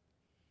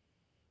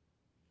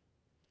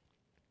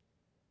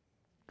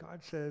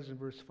 God says in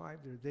verse 5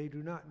 there, they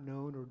do not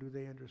know nor do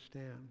they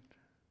understand.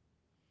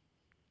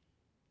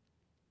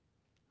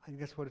 I think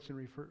that's what it's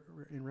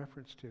in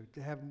reference to.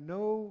 To have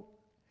no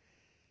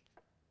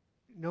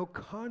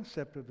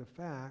concept of the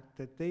fact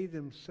that they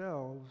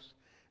themselves,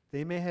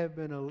 they may have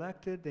been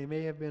elected, they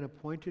may have been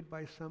appointed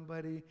by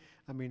somebody.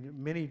 I mean,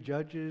 many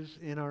judges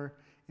in our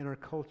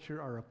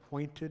culture are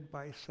appointed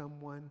by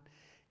someone,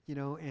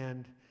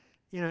 and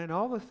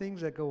all the things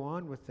that go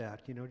on with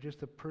that, just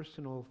the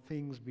personal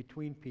things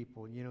between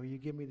people. You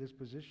give me this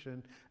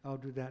position, I'll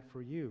do that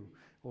for you.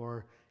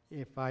 Or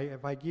if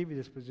I give you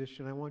this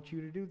position, I want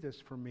you to do this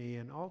for me,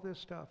 and all this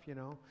stuff,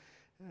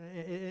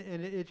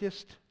 and it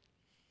just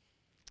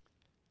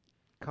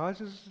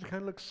causes us to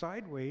kind of look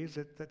sideways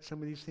at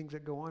some of these things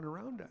that go on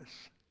around us.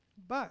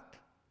 But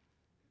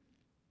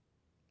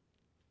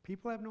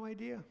people have no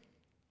idea.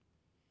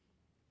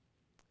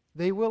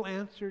 They will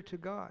answer to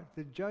God.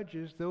 The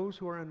judges, those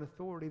who are in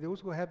authority, those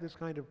who have this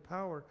kind of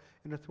power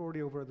and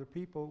authority over other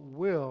people,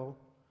 will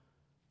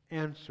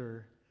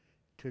answer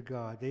to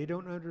God. They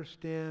don't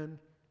understand.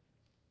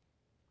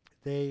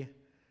 They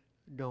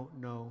don't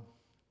know.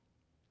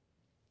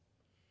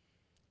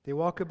 They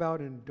walk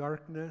about in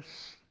darkness.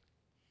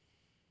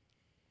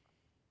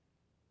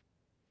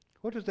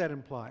 What does that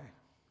imply?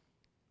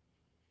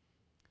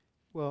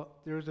 Well,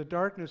 there is a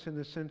darkness in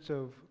the sense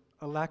of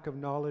a lack of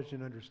knowledge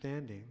and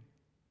understanding,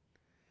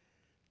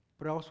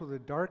 but also the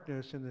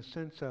darkness in the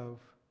sense of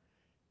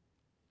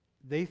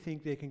they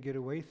think they can get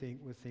away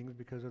with things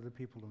because other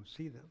people don't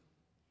see them,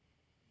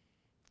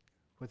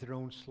 with their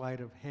own sleight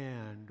of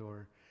hand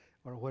or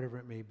whatever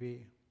it may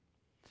be.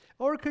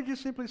 Or could you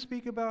simply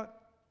speak about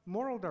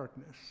moral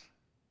darkness?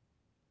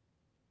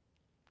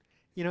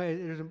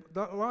 There's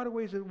a lot of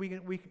ways that we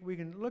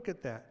can look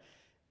at that.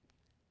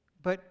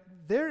 But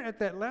there at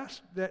that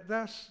last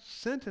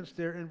sentence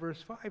there in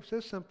verse 5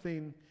 says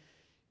something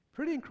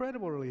pretty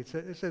incredible, really.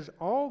 It says,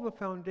 all the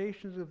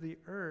foundations of the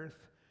earth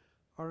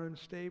are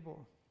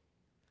unstable.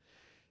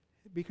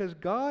 Because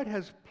God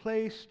has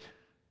placed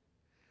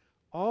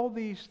all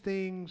these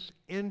things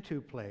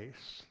into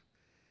place.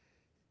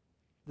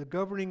 the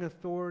governing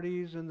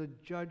authorities and the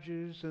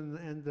judges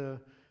and the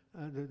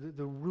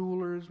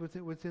rulers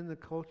within the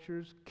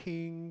cultures,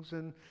 kings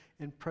and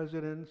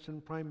presidents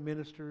and prime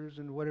ministers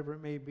and whatever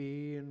it may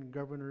be, and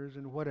governors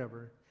and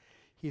whatever.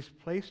 He's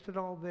placed it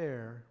all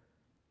there.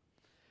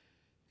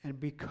 And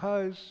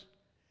because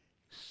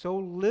so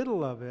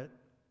little of it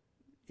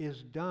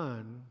is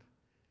done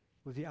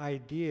with the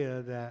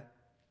idea that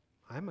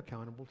I'm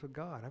accountable to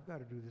God, I've got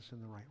to do this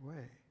in the right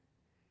way,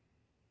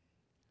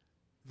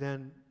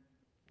 then,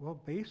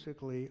 well,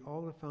 basically,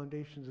 all the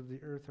foundations of the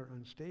earth are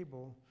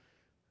unstable.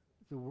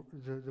 The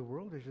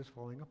world is just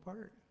falling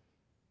apart.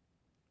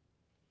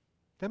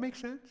 That makes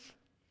sense?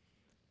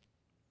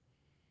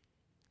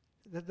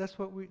 That's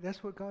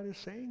what God is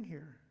saying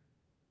here.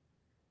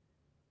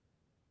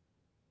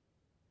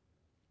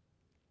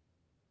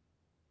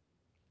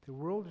 The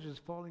world is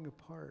just falling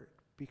apart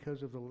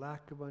because of the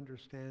lack of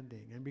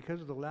understanding. And because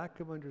of the lack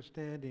of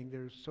understanding,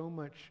 there's so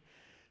much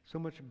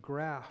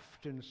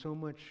graft and so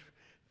much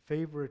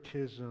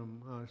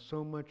favoritism,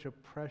 so much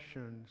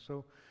oppression,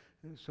 so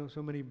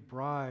many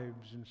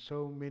bribes and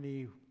so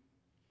many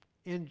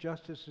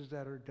injustices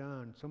that are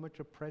done, so much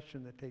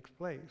oppression that takes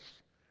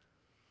place.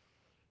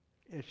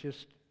 It's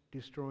just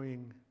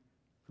destroying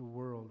the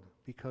world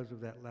because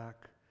of that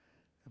lack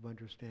of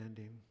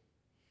understanding.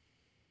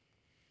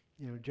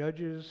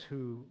 Judges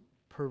who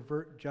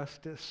pervert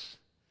justice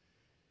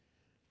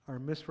are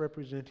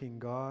misrepresenting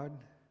God,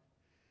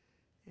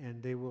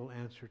 and they will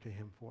answer to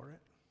Him for it.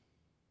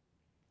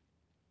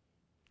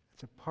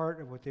 It's a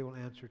part of what they will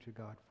answer to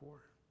God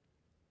for.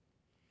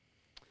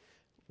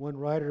 One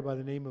writer by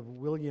the name of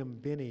William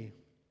Binney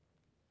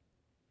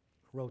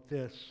wrote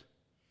this.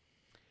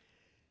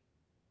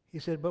 He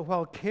said, "But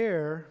while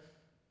care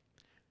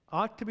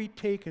ought to be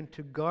taken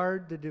to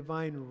guard the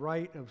divine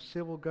right of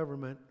civil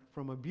government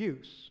from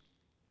abuse,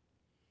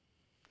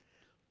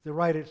 the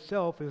right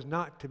itself is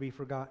not to be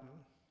forgotten."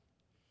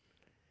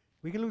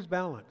 We can lose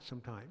balance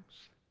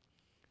sometimes.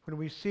 When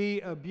we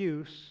see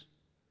abuse,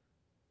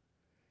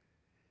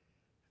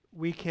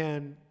 we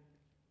can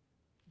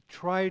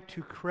try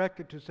to correct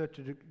it to such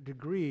a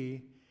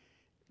degree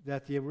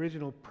that the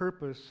original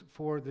purpose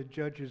for the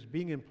judges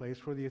being in place,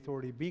 for the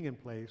authority being in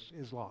place,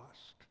 is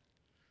lost.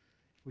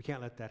 We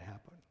can't let that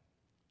happen.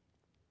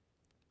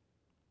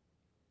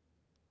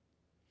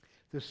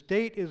 The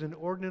state is an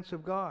ordinance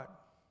of God,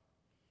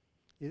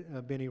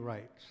 Binney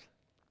writes,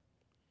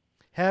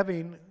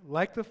 having,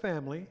 like the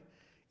family,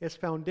 its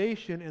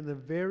foundation in the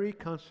very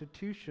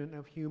constitution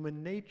of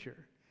human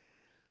nature.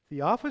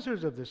 The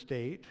officers of the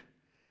state,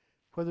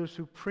 whether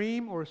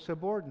supreme or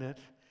subordinate,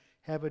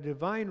 have a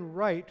divine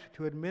right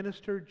to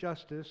administer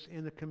justice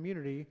in the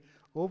community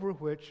over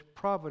which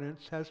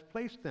providence has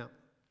placed them.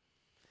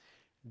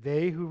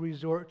 They who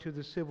resort to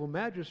the civil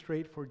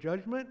magistrate for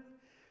judgment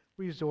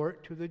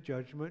resort to the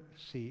judgment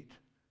seat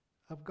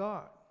of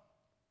God.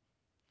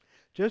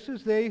 Just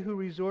as they who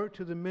resort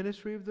to the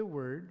ministry of the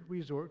word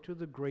resort to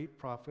the great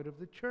prophet of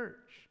the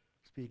church.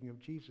 Speaking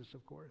of Jesus,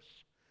 of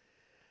course.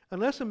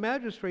 Unless a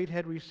magistrate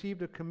had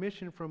received a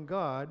commission from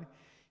God,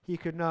 he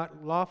could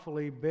not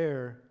lawfully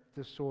bear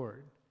the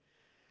sword.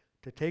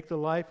 To take the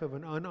life of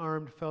an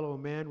unarmed fellow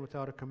man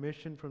without a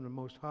commission from the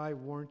Most High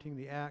warranting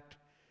the act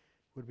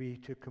would be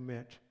to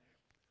commit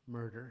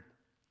murder.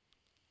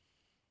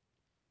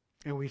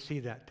 And we see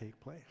that take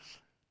place.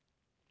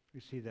 We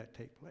see that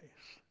take place.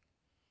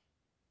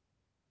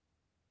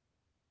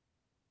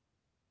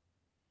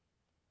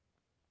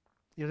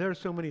 There are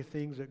so many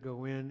things that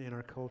go in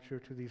our culture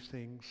to these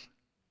things.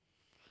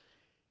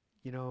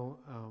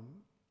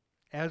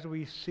 As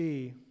we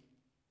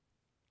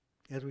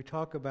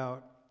talk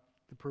about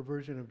the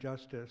perversion of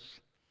justice,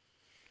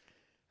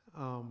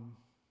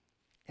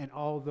 and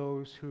all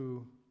those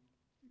who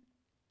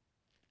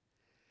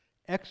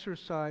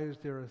exercise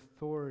their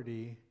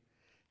authority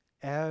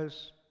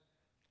as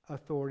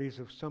authorities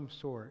of some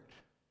sort,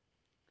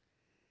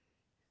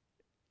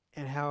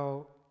 and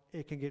how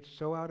it can get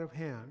so out of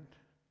hand,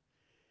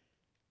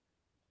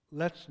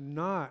 let's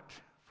not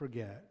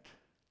forget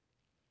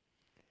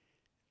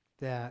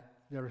that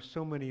there are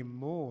so many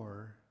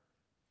more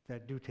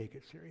that do take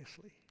it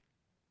seriously.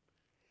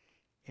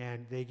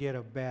 And they get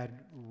a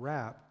bad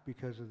rap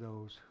because of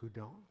those who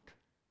don't.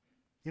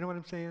 You know what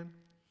I'm saying?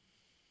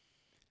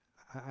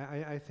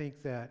 I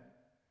think that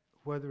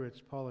whether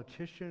it's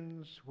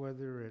politicians,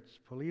 whether it's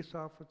police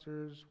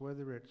officers,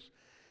 whether it's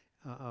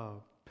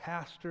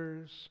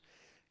pastors,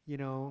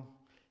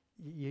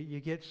 you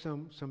get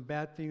some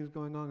bad things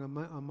going on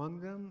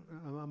among them,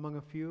 among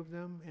a few of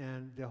them,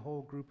 and the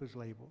whole group is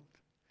labeled.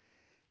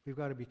 We've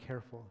got to be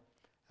careful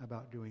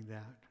about doing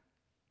that.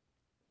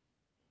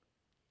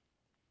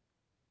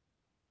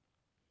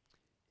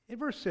 In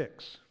verse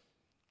 6,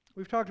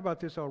 we've talked about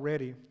this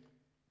already,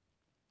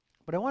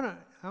 but I want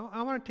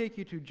to take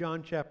you to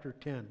John chapter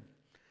 10,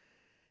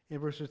 in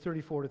verses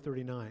 34 to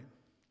 39.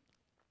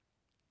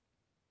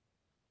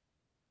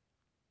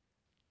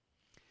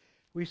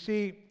 We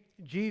see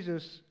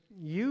Jesus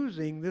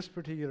using this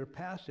particular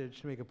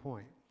passage to make a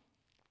point.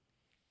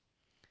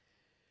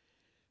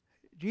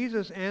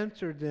 Jesus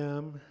answered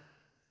them,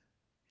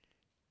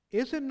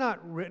 "Is it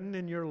not written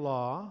in your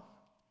law,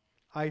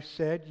 I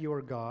said you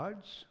are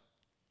gods?"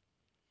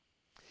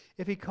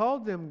 If he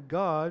called them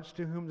gods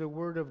to whom the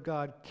word of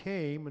God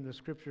came and the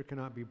scripture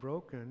cannot be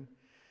broken,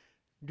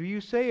 do you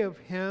say of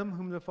him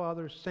whom the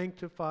Father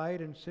sanctified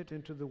and sent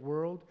into the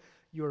world,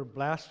 you are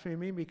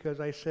blaspheming because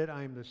I said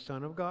I am the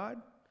Son of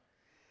God?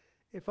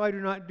 If I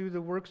do not do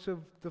the works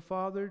of the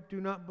Father, do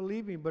not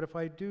believe me. But if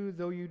I do,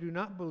 though you do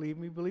not believe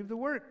me, believe the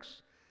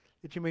works,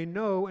 that you may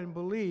know and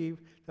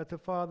believe that the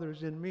Father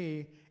is in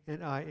me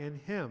and I in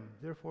him.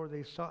 Therefore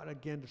they sought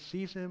again to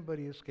seize him, but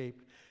he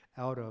escaped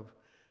out of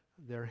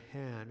their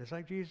hand. It's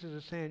like Jesus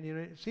is saying,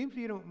 it seems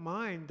you don't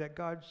mind that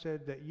God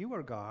said that you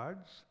are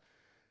gods,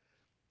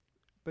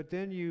 but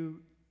then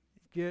you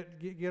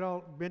get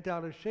all bent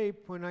out of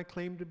shape when I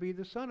claim to be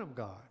the Son of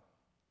God.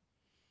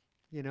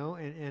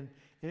 And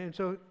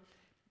so,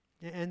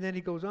 and then he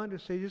goes on to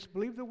say, just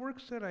believe the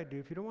works that I do.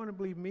 If you don't want to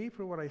believe me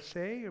for what I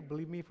say or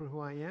believe me for who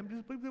I am,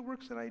 just believe the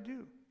works that I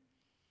do.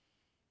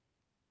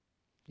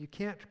 You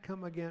can't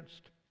come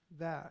against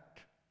that.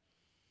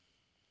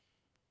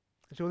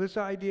 So this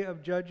idea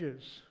of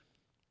judges,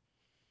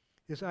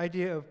 this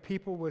idea of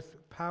people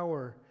with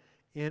power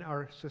in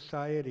our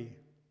society,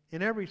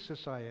 in every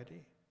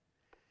society.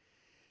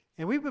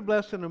 And we've been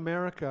blessed in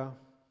America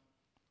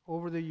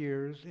over the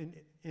years,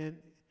 and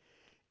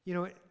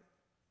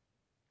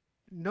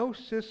no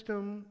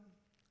system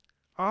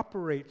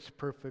operates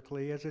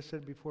perfectly, as I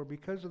said before,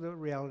 because of the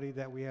reality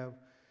that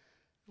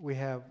we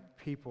have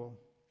people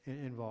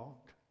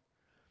involved.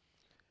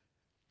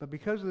 But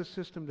because of the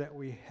system that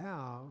we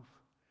have,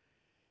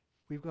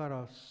 we've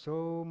got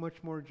so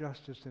much more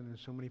justice than in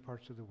so many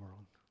parts of the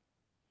world.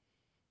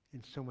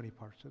 In so many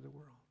parts of the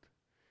world.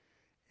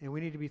 And we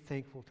need to be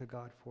thankful to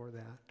God for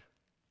that.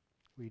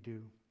 We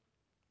do.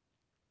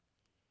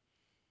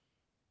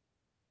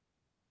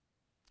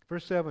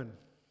 Verse 7.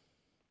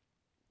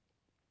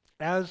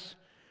 As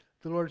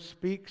the Lord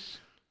speaks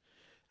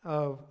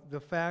of the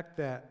fact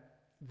that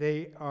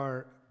they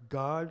are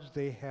gods,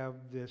 they have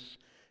this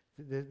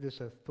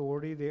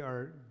authority, they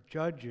are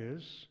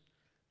judges.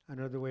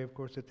 Another way, of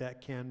course,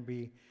 that can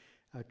be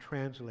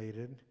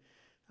translated.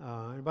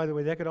 And by the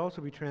way, that could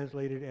also be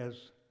translated as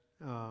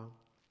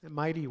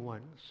mighty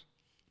ones.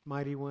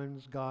 Mighty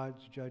ones,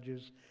 gods,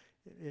 judges.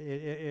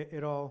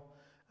 It all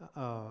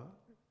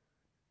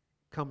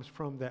comes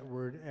from that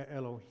word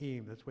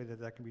Elohim. That's the way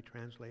that can be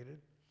translated.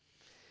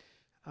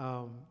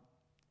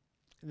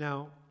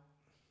 Now,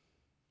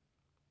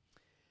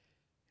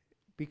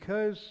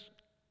 because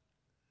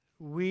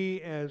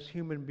we as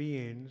human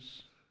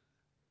beings,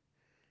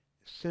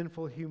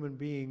 sinful human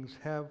beings,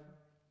 have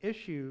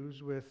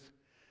issues with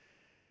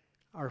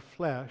our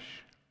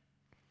flesh,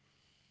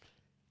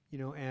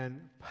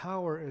 and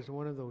power is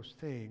one of those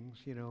things,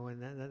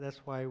 and that's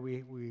why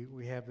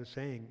we have the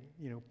saying,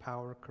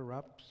 power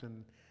corrupts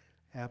and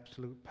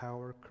absolute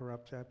power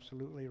corrupts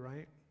absolutely,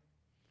 right?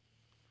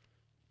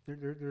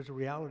 There's a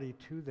reality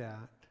to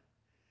that.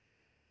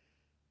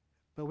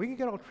 But we can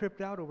get all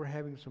tripped out over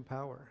having some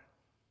power.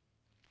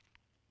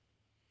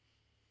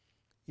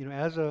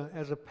 As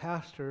a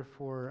pastor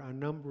for a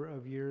number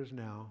of years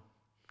now,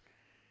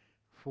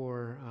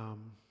 for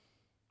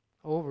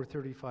over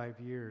 35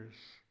 years,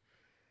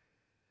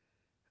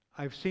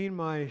 I've seen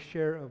my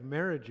share of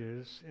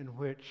marriages in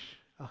which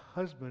a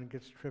husband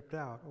gets tripped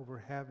out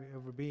over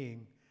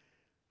being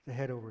the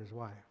head over his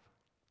wife.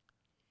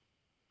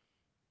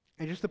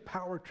 And just the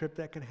power trip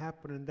that can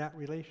happen in that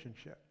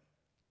relationship.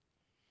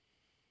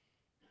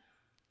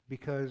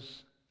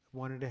 Because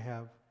wanted to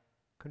have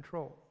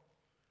control.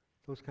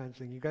 Those kinds of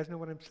things. You guys know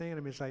what I'm saying? I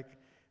mean, it's like,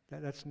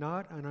 that's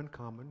not an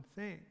uncommon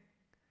thing.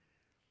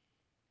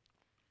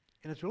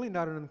 And it's really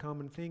not an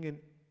uncommon thing in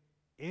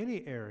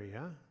any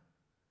area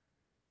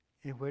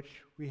in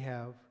which we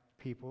have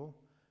people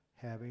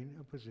having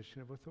a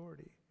position of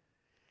authority.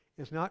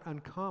 It's not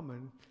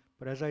uncommon,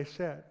 but as I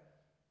said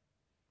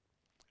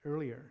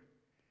earlier,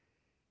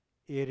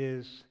 it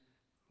is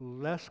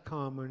less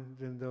common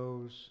than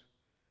those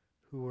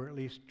who are at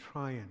least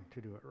trying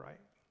to do it right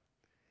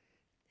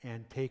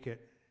and take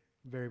it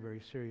very, very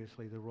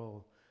seriously, the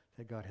role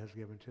that God has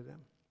given to them.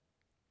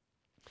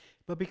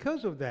 But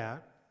because of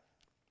that,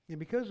 and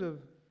because of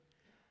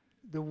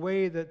the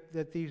way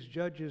that these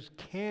judges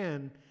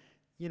can,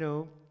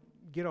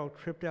 get all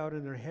tripped out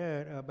in their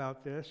head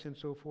about this and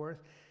so forth,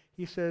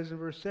 he says in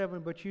verse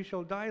 7, "But you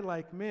shall die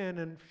like men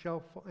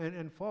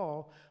and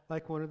fall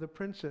like one of the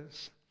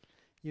princes."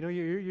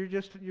 You're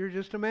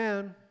just a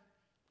man.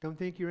 Don't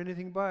think you're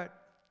anything but.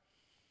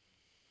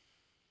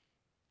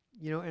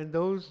 And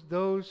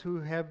those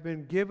who have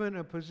been given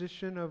a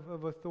position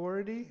of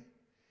authority,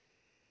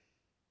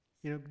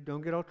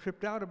 don't get all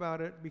tripped out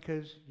about it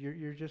because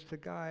you're just a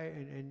guy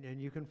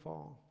and you can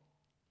fall.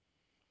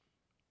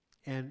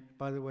 And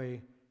by the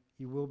way,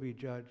 you will be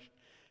judged.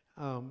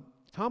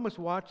 Thomas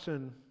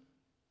Watson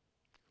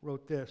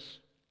wrote this: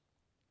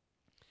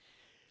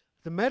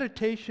 "The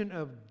meditation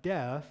of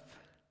death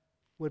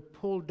would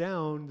pull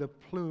down the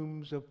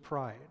plumes of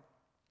pride.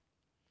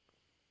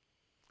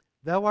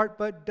 Thou art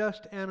but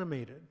dust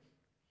animated.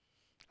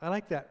 I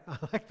like that. I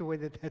like the way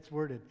that that's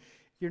worded.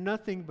 You're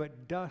nothing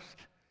but dust.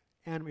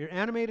 You're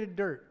animated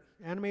dirt,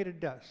 animated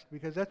dust,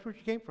 because that's where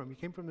you came from. You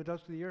came from the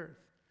dust of the earth.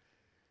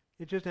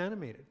 It's just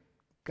animated.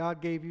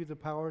 God gave you the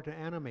power to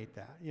animate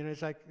that.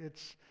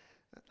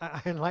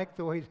 I like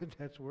the way that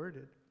that's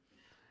worded.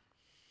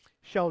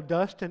 Shall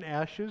dust and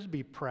ashes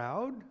be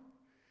proud?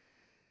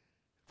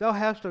 Thou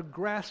hast a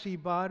grassy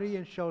body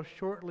and shall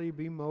shortly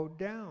be mowed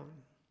down.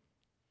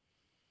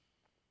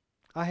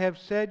 I have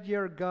said ye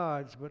are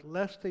gods, but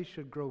lest they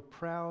should grow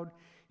proud,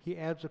 he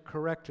adds a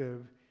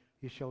corrective,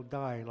 ye shall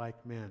die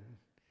like men.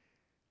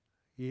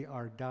 Ye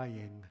are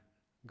dying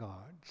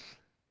gods.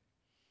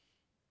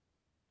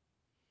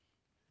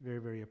 Very,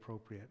 very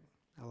appropriate.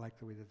 I like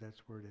the way that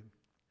that's worded.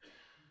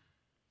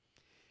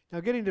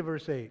 Now getting to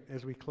verse 8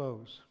 as we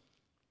close.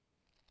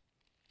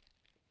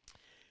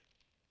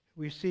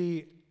 We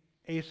see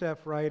Asaph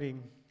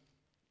writing,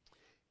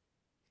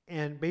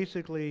 and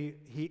basically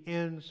he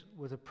ends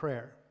with a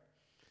prayer.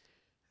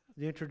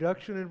 The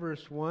introduction in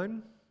verse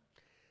 1,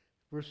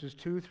 verses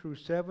 2 through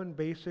 7,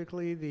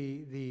 basically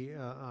the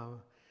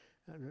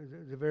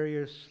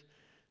various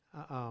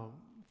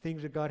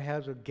things that God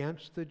has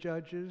against the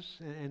judges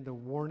and the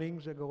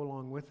warnings that go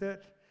along with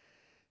it.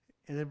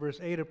 And then verse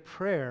 8, a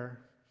prayer.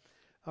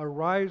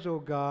 Arise, O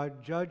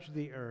God, judge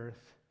the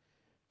earth,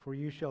 for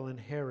you shall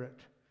inherit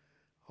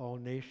all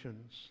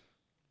nations.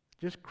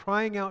 Just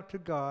crying out to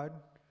God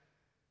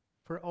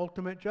for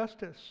ultimate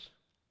justice.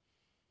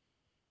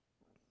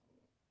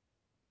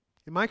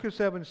 In Micah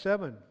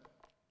 7:7,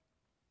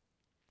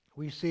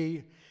 we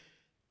see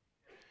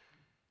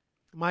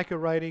Micah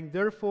writing,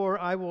 therefore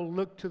I will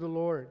look to the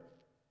Lord.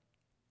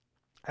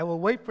 I will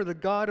wait for the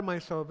God of my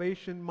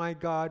salvation. My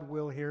God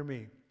will hear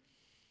me.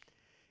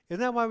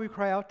 Isn't that why we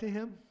cry out to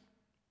Him?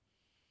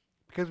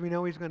 Because we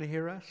know He's going to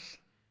hear us.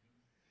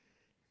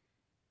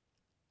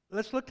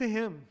 Let's look to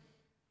Him.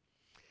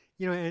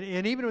 You know,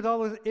 and even with all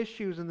the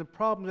issues and the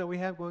problems that we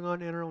have going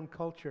on in our own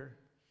culture,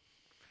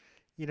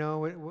 you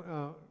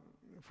know,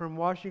 from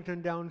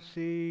Washington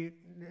D.C.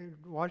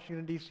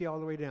 all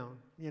the way down,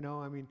 you know,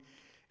 I mean,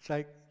 it's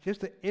like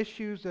just the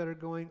issues that are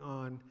going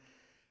on.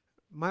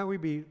 Might we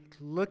be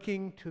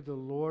looking to the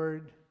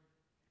Lord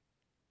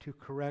to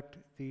correct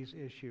these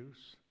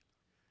issues?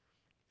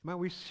 Might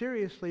we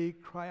seriously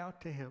cry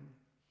out to Him?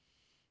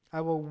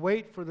 I will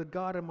wait for the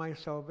God of my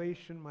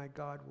salvation. My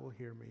God will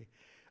hear me.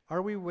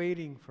 Are we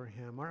waiting for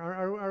Him?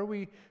 Are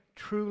we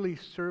truly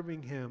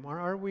serving Him?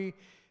 Are we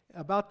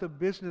about the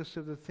business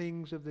of the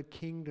things of the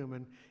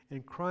kingdom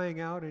and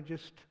crying out and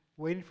just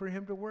waiting for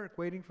Him to work,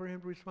 waiting for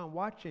Him to respond,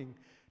 watching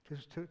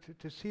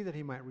to see that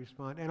He might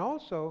respond? And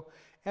also,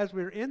 as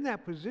we're in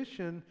that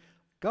position,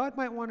 God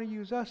might want to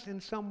use us in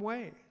some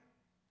way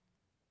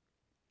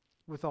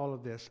with all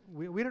of this.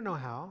 We don't know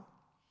how.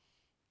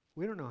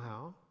 We don't know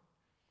how.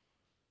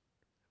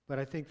 But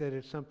I think that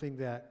it's something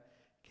that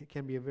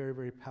can be a very,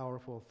 very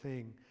powerful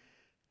thing.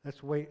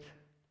 Let's wait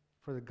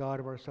for the God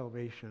of our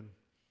salvation,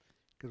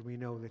 because we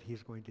know that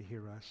He's going to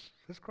hear us.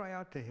 Let's cry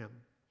out to Him.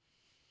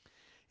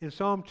 In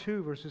Psalm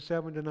 2, verses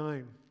 7 to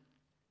 9,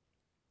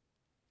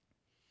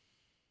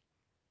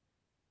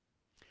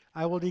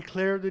 I will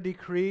declare the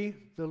decree.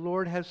 The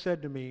Lord has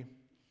said to me,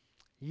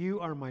 you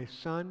are my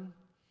son.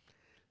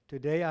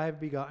 Today I have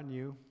begotten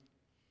you.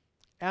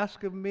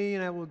 Ask of me,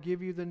 and I will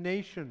give you the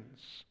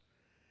nations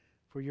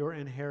for your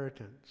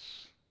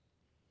inheritance,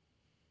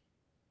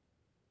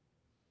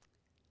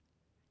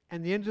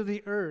 and the ends of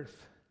the earth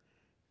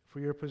for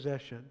your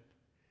possession.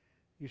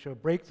 You shall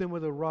break them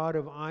with a rod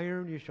of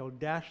iron. You shall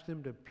dash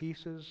them to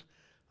pieces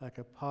like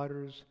a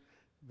potter's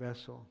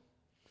vessel.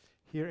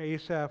 Here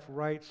Asaph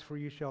writes, for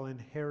you shall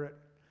inherit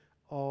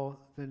all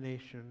the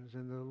nations.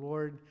 And the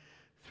Lord,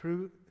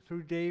 through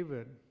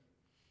David,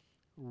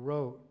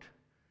 wrote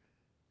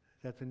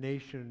that the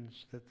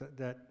nations,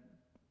 that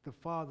the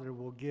Father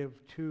will give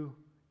to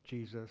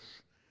Jesus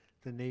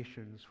the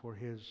nations for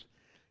His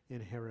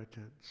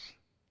inheritance.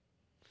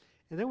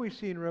 And then we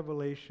see in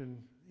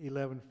Revelation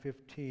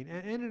 11:15,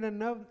 and in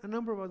a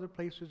number of other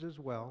places as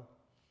well.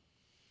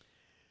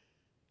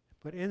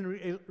 But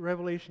in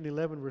Revelation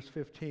 11, verse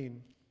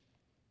 15,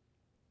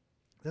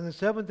 then the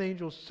seventh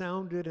angel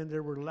sounded, and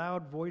there were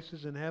loud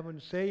voices in heaven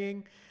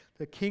saying,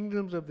 the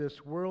kingdoms of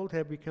this world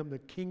have become the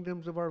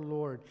kingdoms of our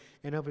Lord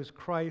and of His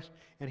Christ,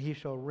 and He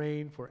shall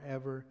reign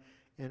forever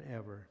and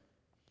ever.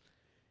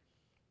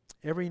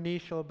 Every knee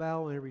shall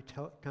bow and every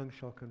tongue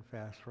shall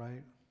confess,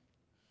 right?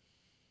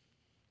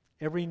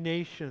 Every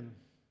nation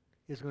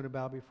is going to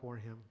bow before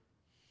Him.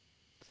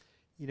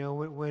 You know,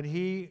 when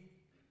He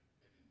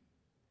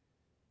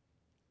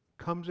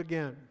comes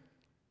again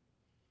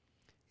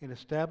and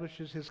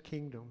establishes His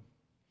kingdom,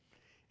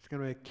 it's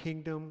going to be a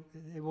kingdom,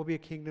 it will be a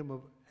kingdom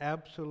of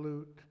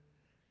absolute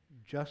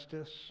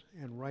justice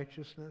and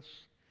righteousness.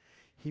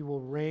 He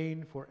will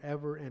reign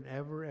forever and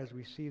ever, as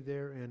we see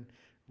there in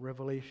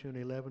Revelation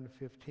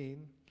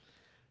 11:15.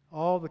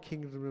 All the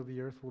kingdoms of the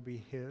earth will be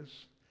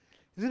His.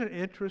 Isn't it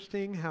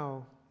interesting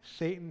how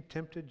Satan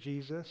tempted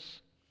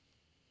Jesus?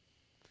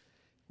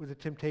 with the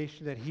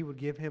temptation that he would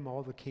give him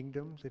all the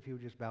kingdoms if he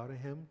would just bow to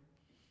him.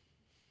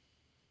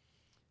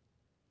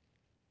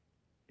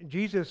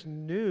 Jesus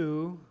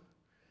knew,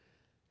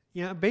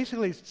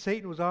 basically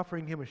Satan was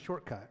offering him a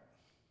shortcut.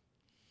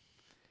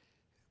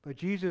 But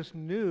Jesus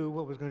knew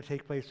what was going to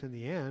take place in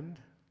the end.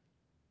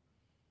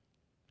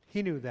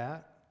 He knew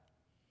that.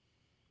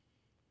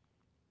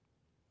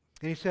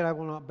 And he said, I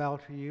will not bow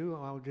to you.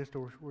 I'll just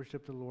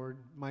worship the Lord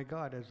my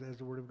God, as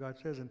the Word of God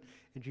says. And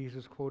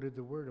Jesus quoted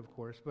the Word, of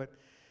course. But,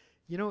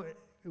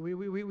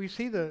 we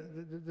see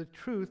the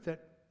truth that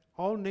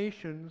all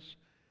nations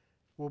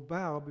will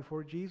bow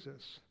before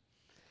Jesus.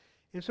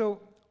 And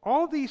so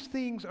all these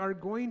things are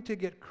going to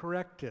get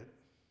corrected.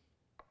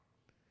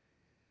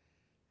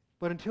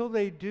 But until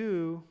they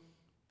do,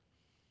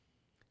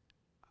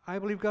 I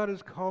believe God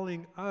is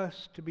calling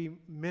us to be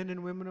men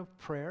and women of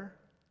prayer,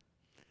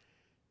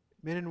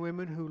 men and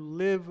women who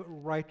live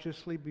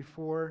righteously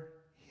before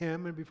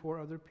Him and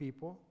before other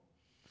people.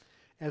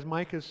 As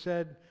Mike has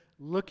said,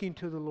 looking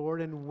to the Lord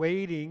and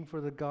waiting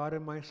for the God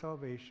of my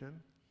salvation.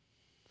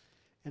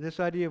 And this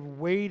idea of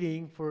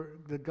waiting for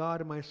the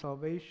God of my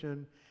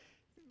salvation,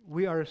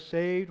 we are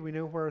saved, we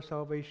know where our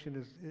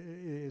salvation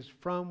is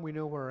from, we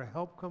know where our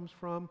help comes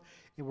from,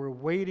 and we're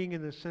waiting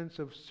in the sense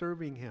of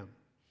serving Him.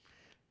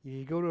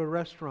 You go to a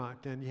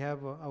restaurant and you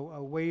have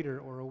a waiter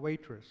or a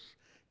waitress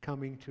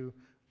coming to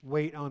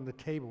wait on the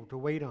table, to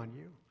wait on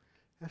you.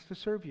 That's to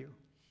serve you.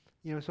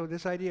 So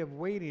this idea of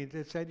waiting,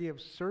 this idea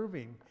of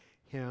serving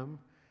Him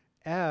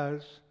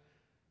as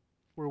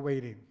we're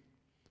waiting.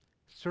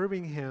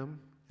 Serving Him,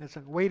 that's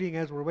not waiting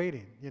as we're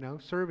waiting,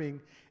 serving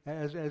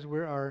as we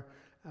are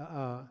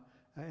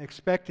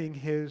expecting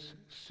His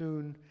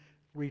soon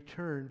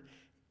return,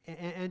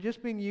 and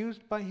just being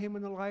used by Him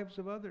in the lives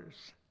of others.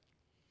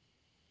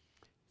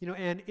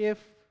 And if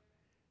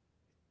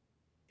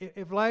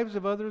lives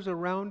of others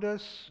around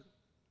us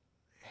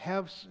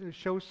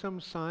show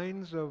some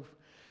signs of,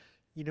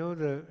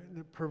 the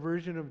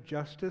perversion of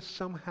justice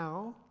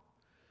somehow,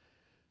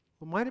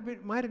 well,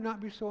 might it not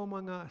be so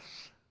among us?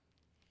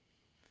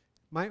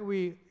 Might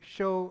we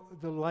show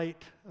the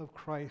light of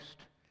Christ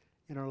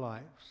in our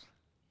lives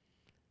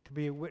to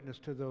be a witness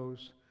to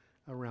those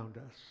around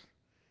us?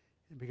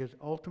 Because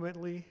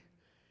ultimately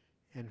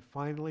and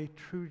finally,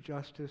 true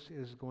justice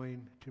is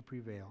going to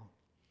prevail.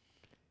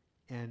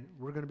 And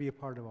we're going to be a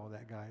part of all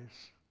that, guys.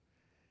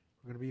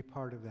 We're going to be a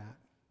part of that.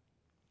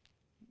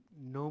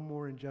 No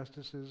more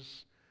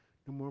injustices,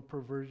 no more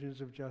perversions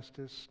of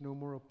justice, no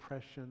more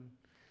oppression,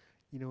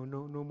 no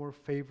more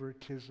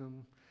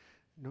favoritism,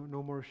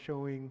 no more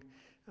showing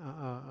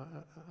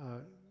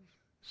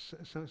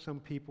some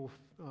people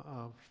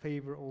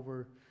favor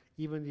over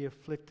even the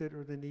afflicted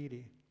or the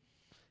needy.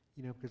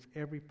 Because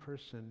every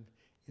person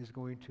is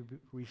going to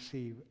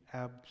receive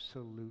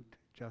absolute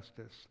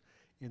justice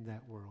in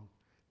that world.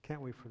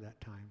 Can't wait for that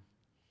time.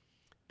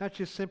 Not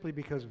just simply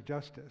because of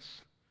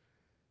justice,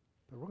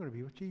 but we're going to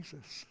be with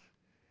Jesus,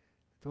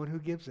 the one who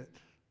gives it,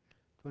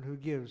 the one who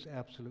gives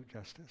absolute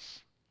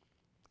justice.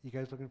 You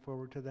guys looking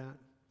forward to that?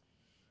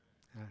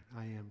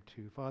 I am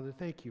too. Father,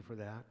 thank you for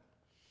that.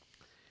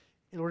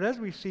 And Lord, as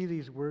we see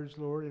these words,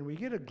 Lord, and we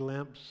get a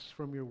glimpse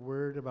from your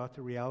word about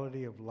the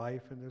reality of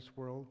life in this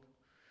world,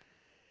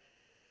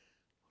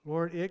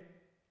 Lord, it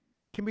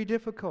can be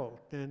difficult,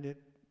 and it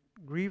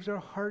grieves our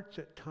hearts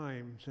at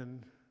times,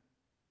 and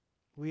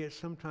we at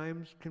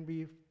sometimes can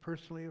be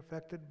personally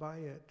affected by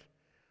it.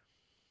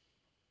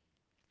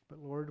 But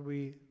Lord,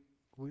 we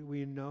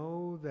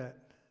know that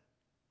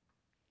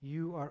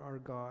you are our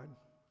God.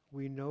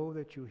 We know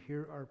that you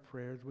hear our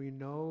prayers. We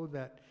know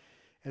that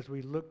as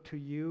we look to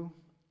you,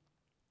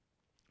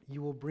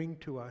 you will bring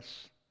to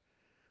us,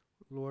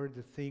 Lord,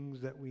 the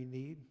things that we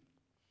need.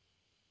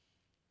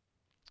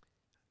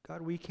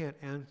 God, we can't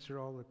answer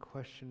all the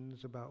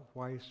questions about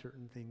why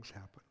certain things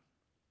happen.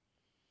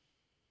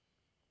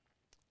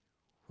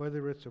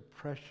 Whether it's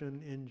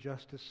oppression,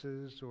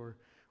 injustices, or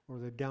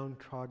the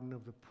downtrodden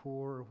of the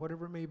poor, or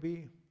whatever it may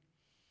be,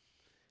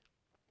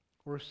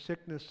 or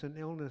sickness and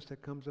illness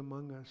that comes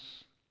among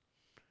us,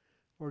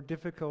 or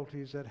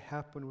difficulties that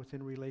happen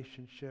within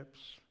relationships,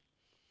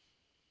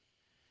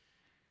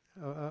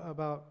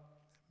 about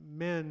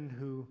men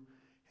who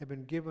have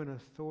been given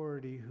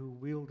authority who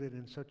wield it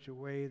in such a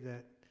way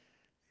that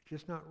it's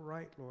just not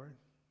right, Lord,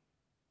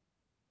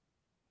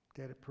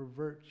 that it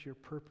perverts your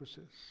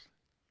purposes.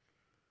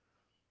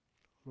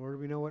 Lord,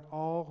 we know it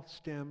all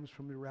stems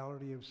from the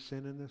reality of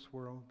sin in this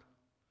world.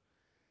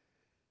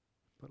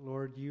 But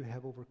Lord, you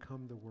have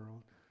overcome the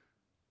world,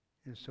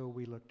 and so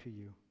we look to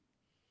you.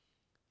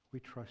 We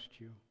trust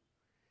you.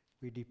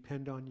 We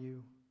depend on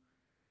you.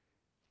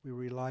 We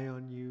rely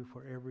on you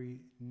for every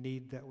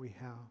need that we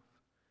have.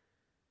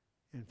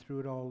 And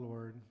through it all,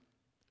 Lord,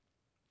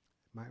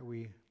 might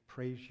we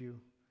praise you,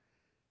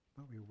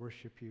 might we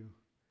worship you,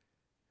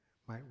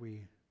 might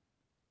we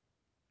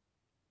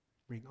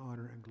bring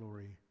honor and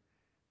glory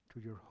to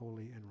your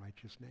holy and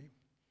righteous name.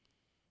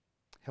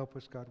 Help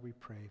us, God, we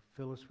pray.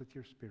 Fill us with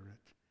your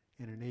Spirit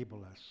and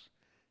enable us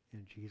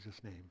in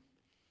Jesus' name.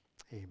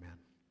 Amen.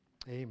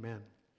 Amen.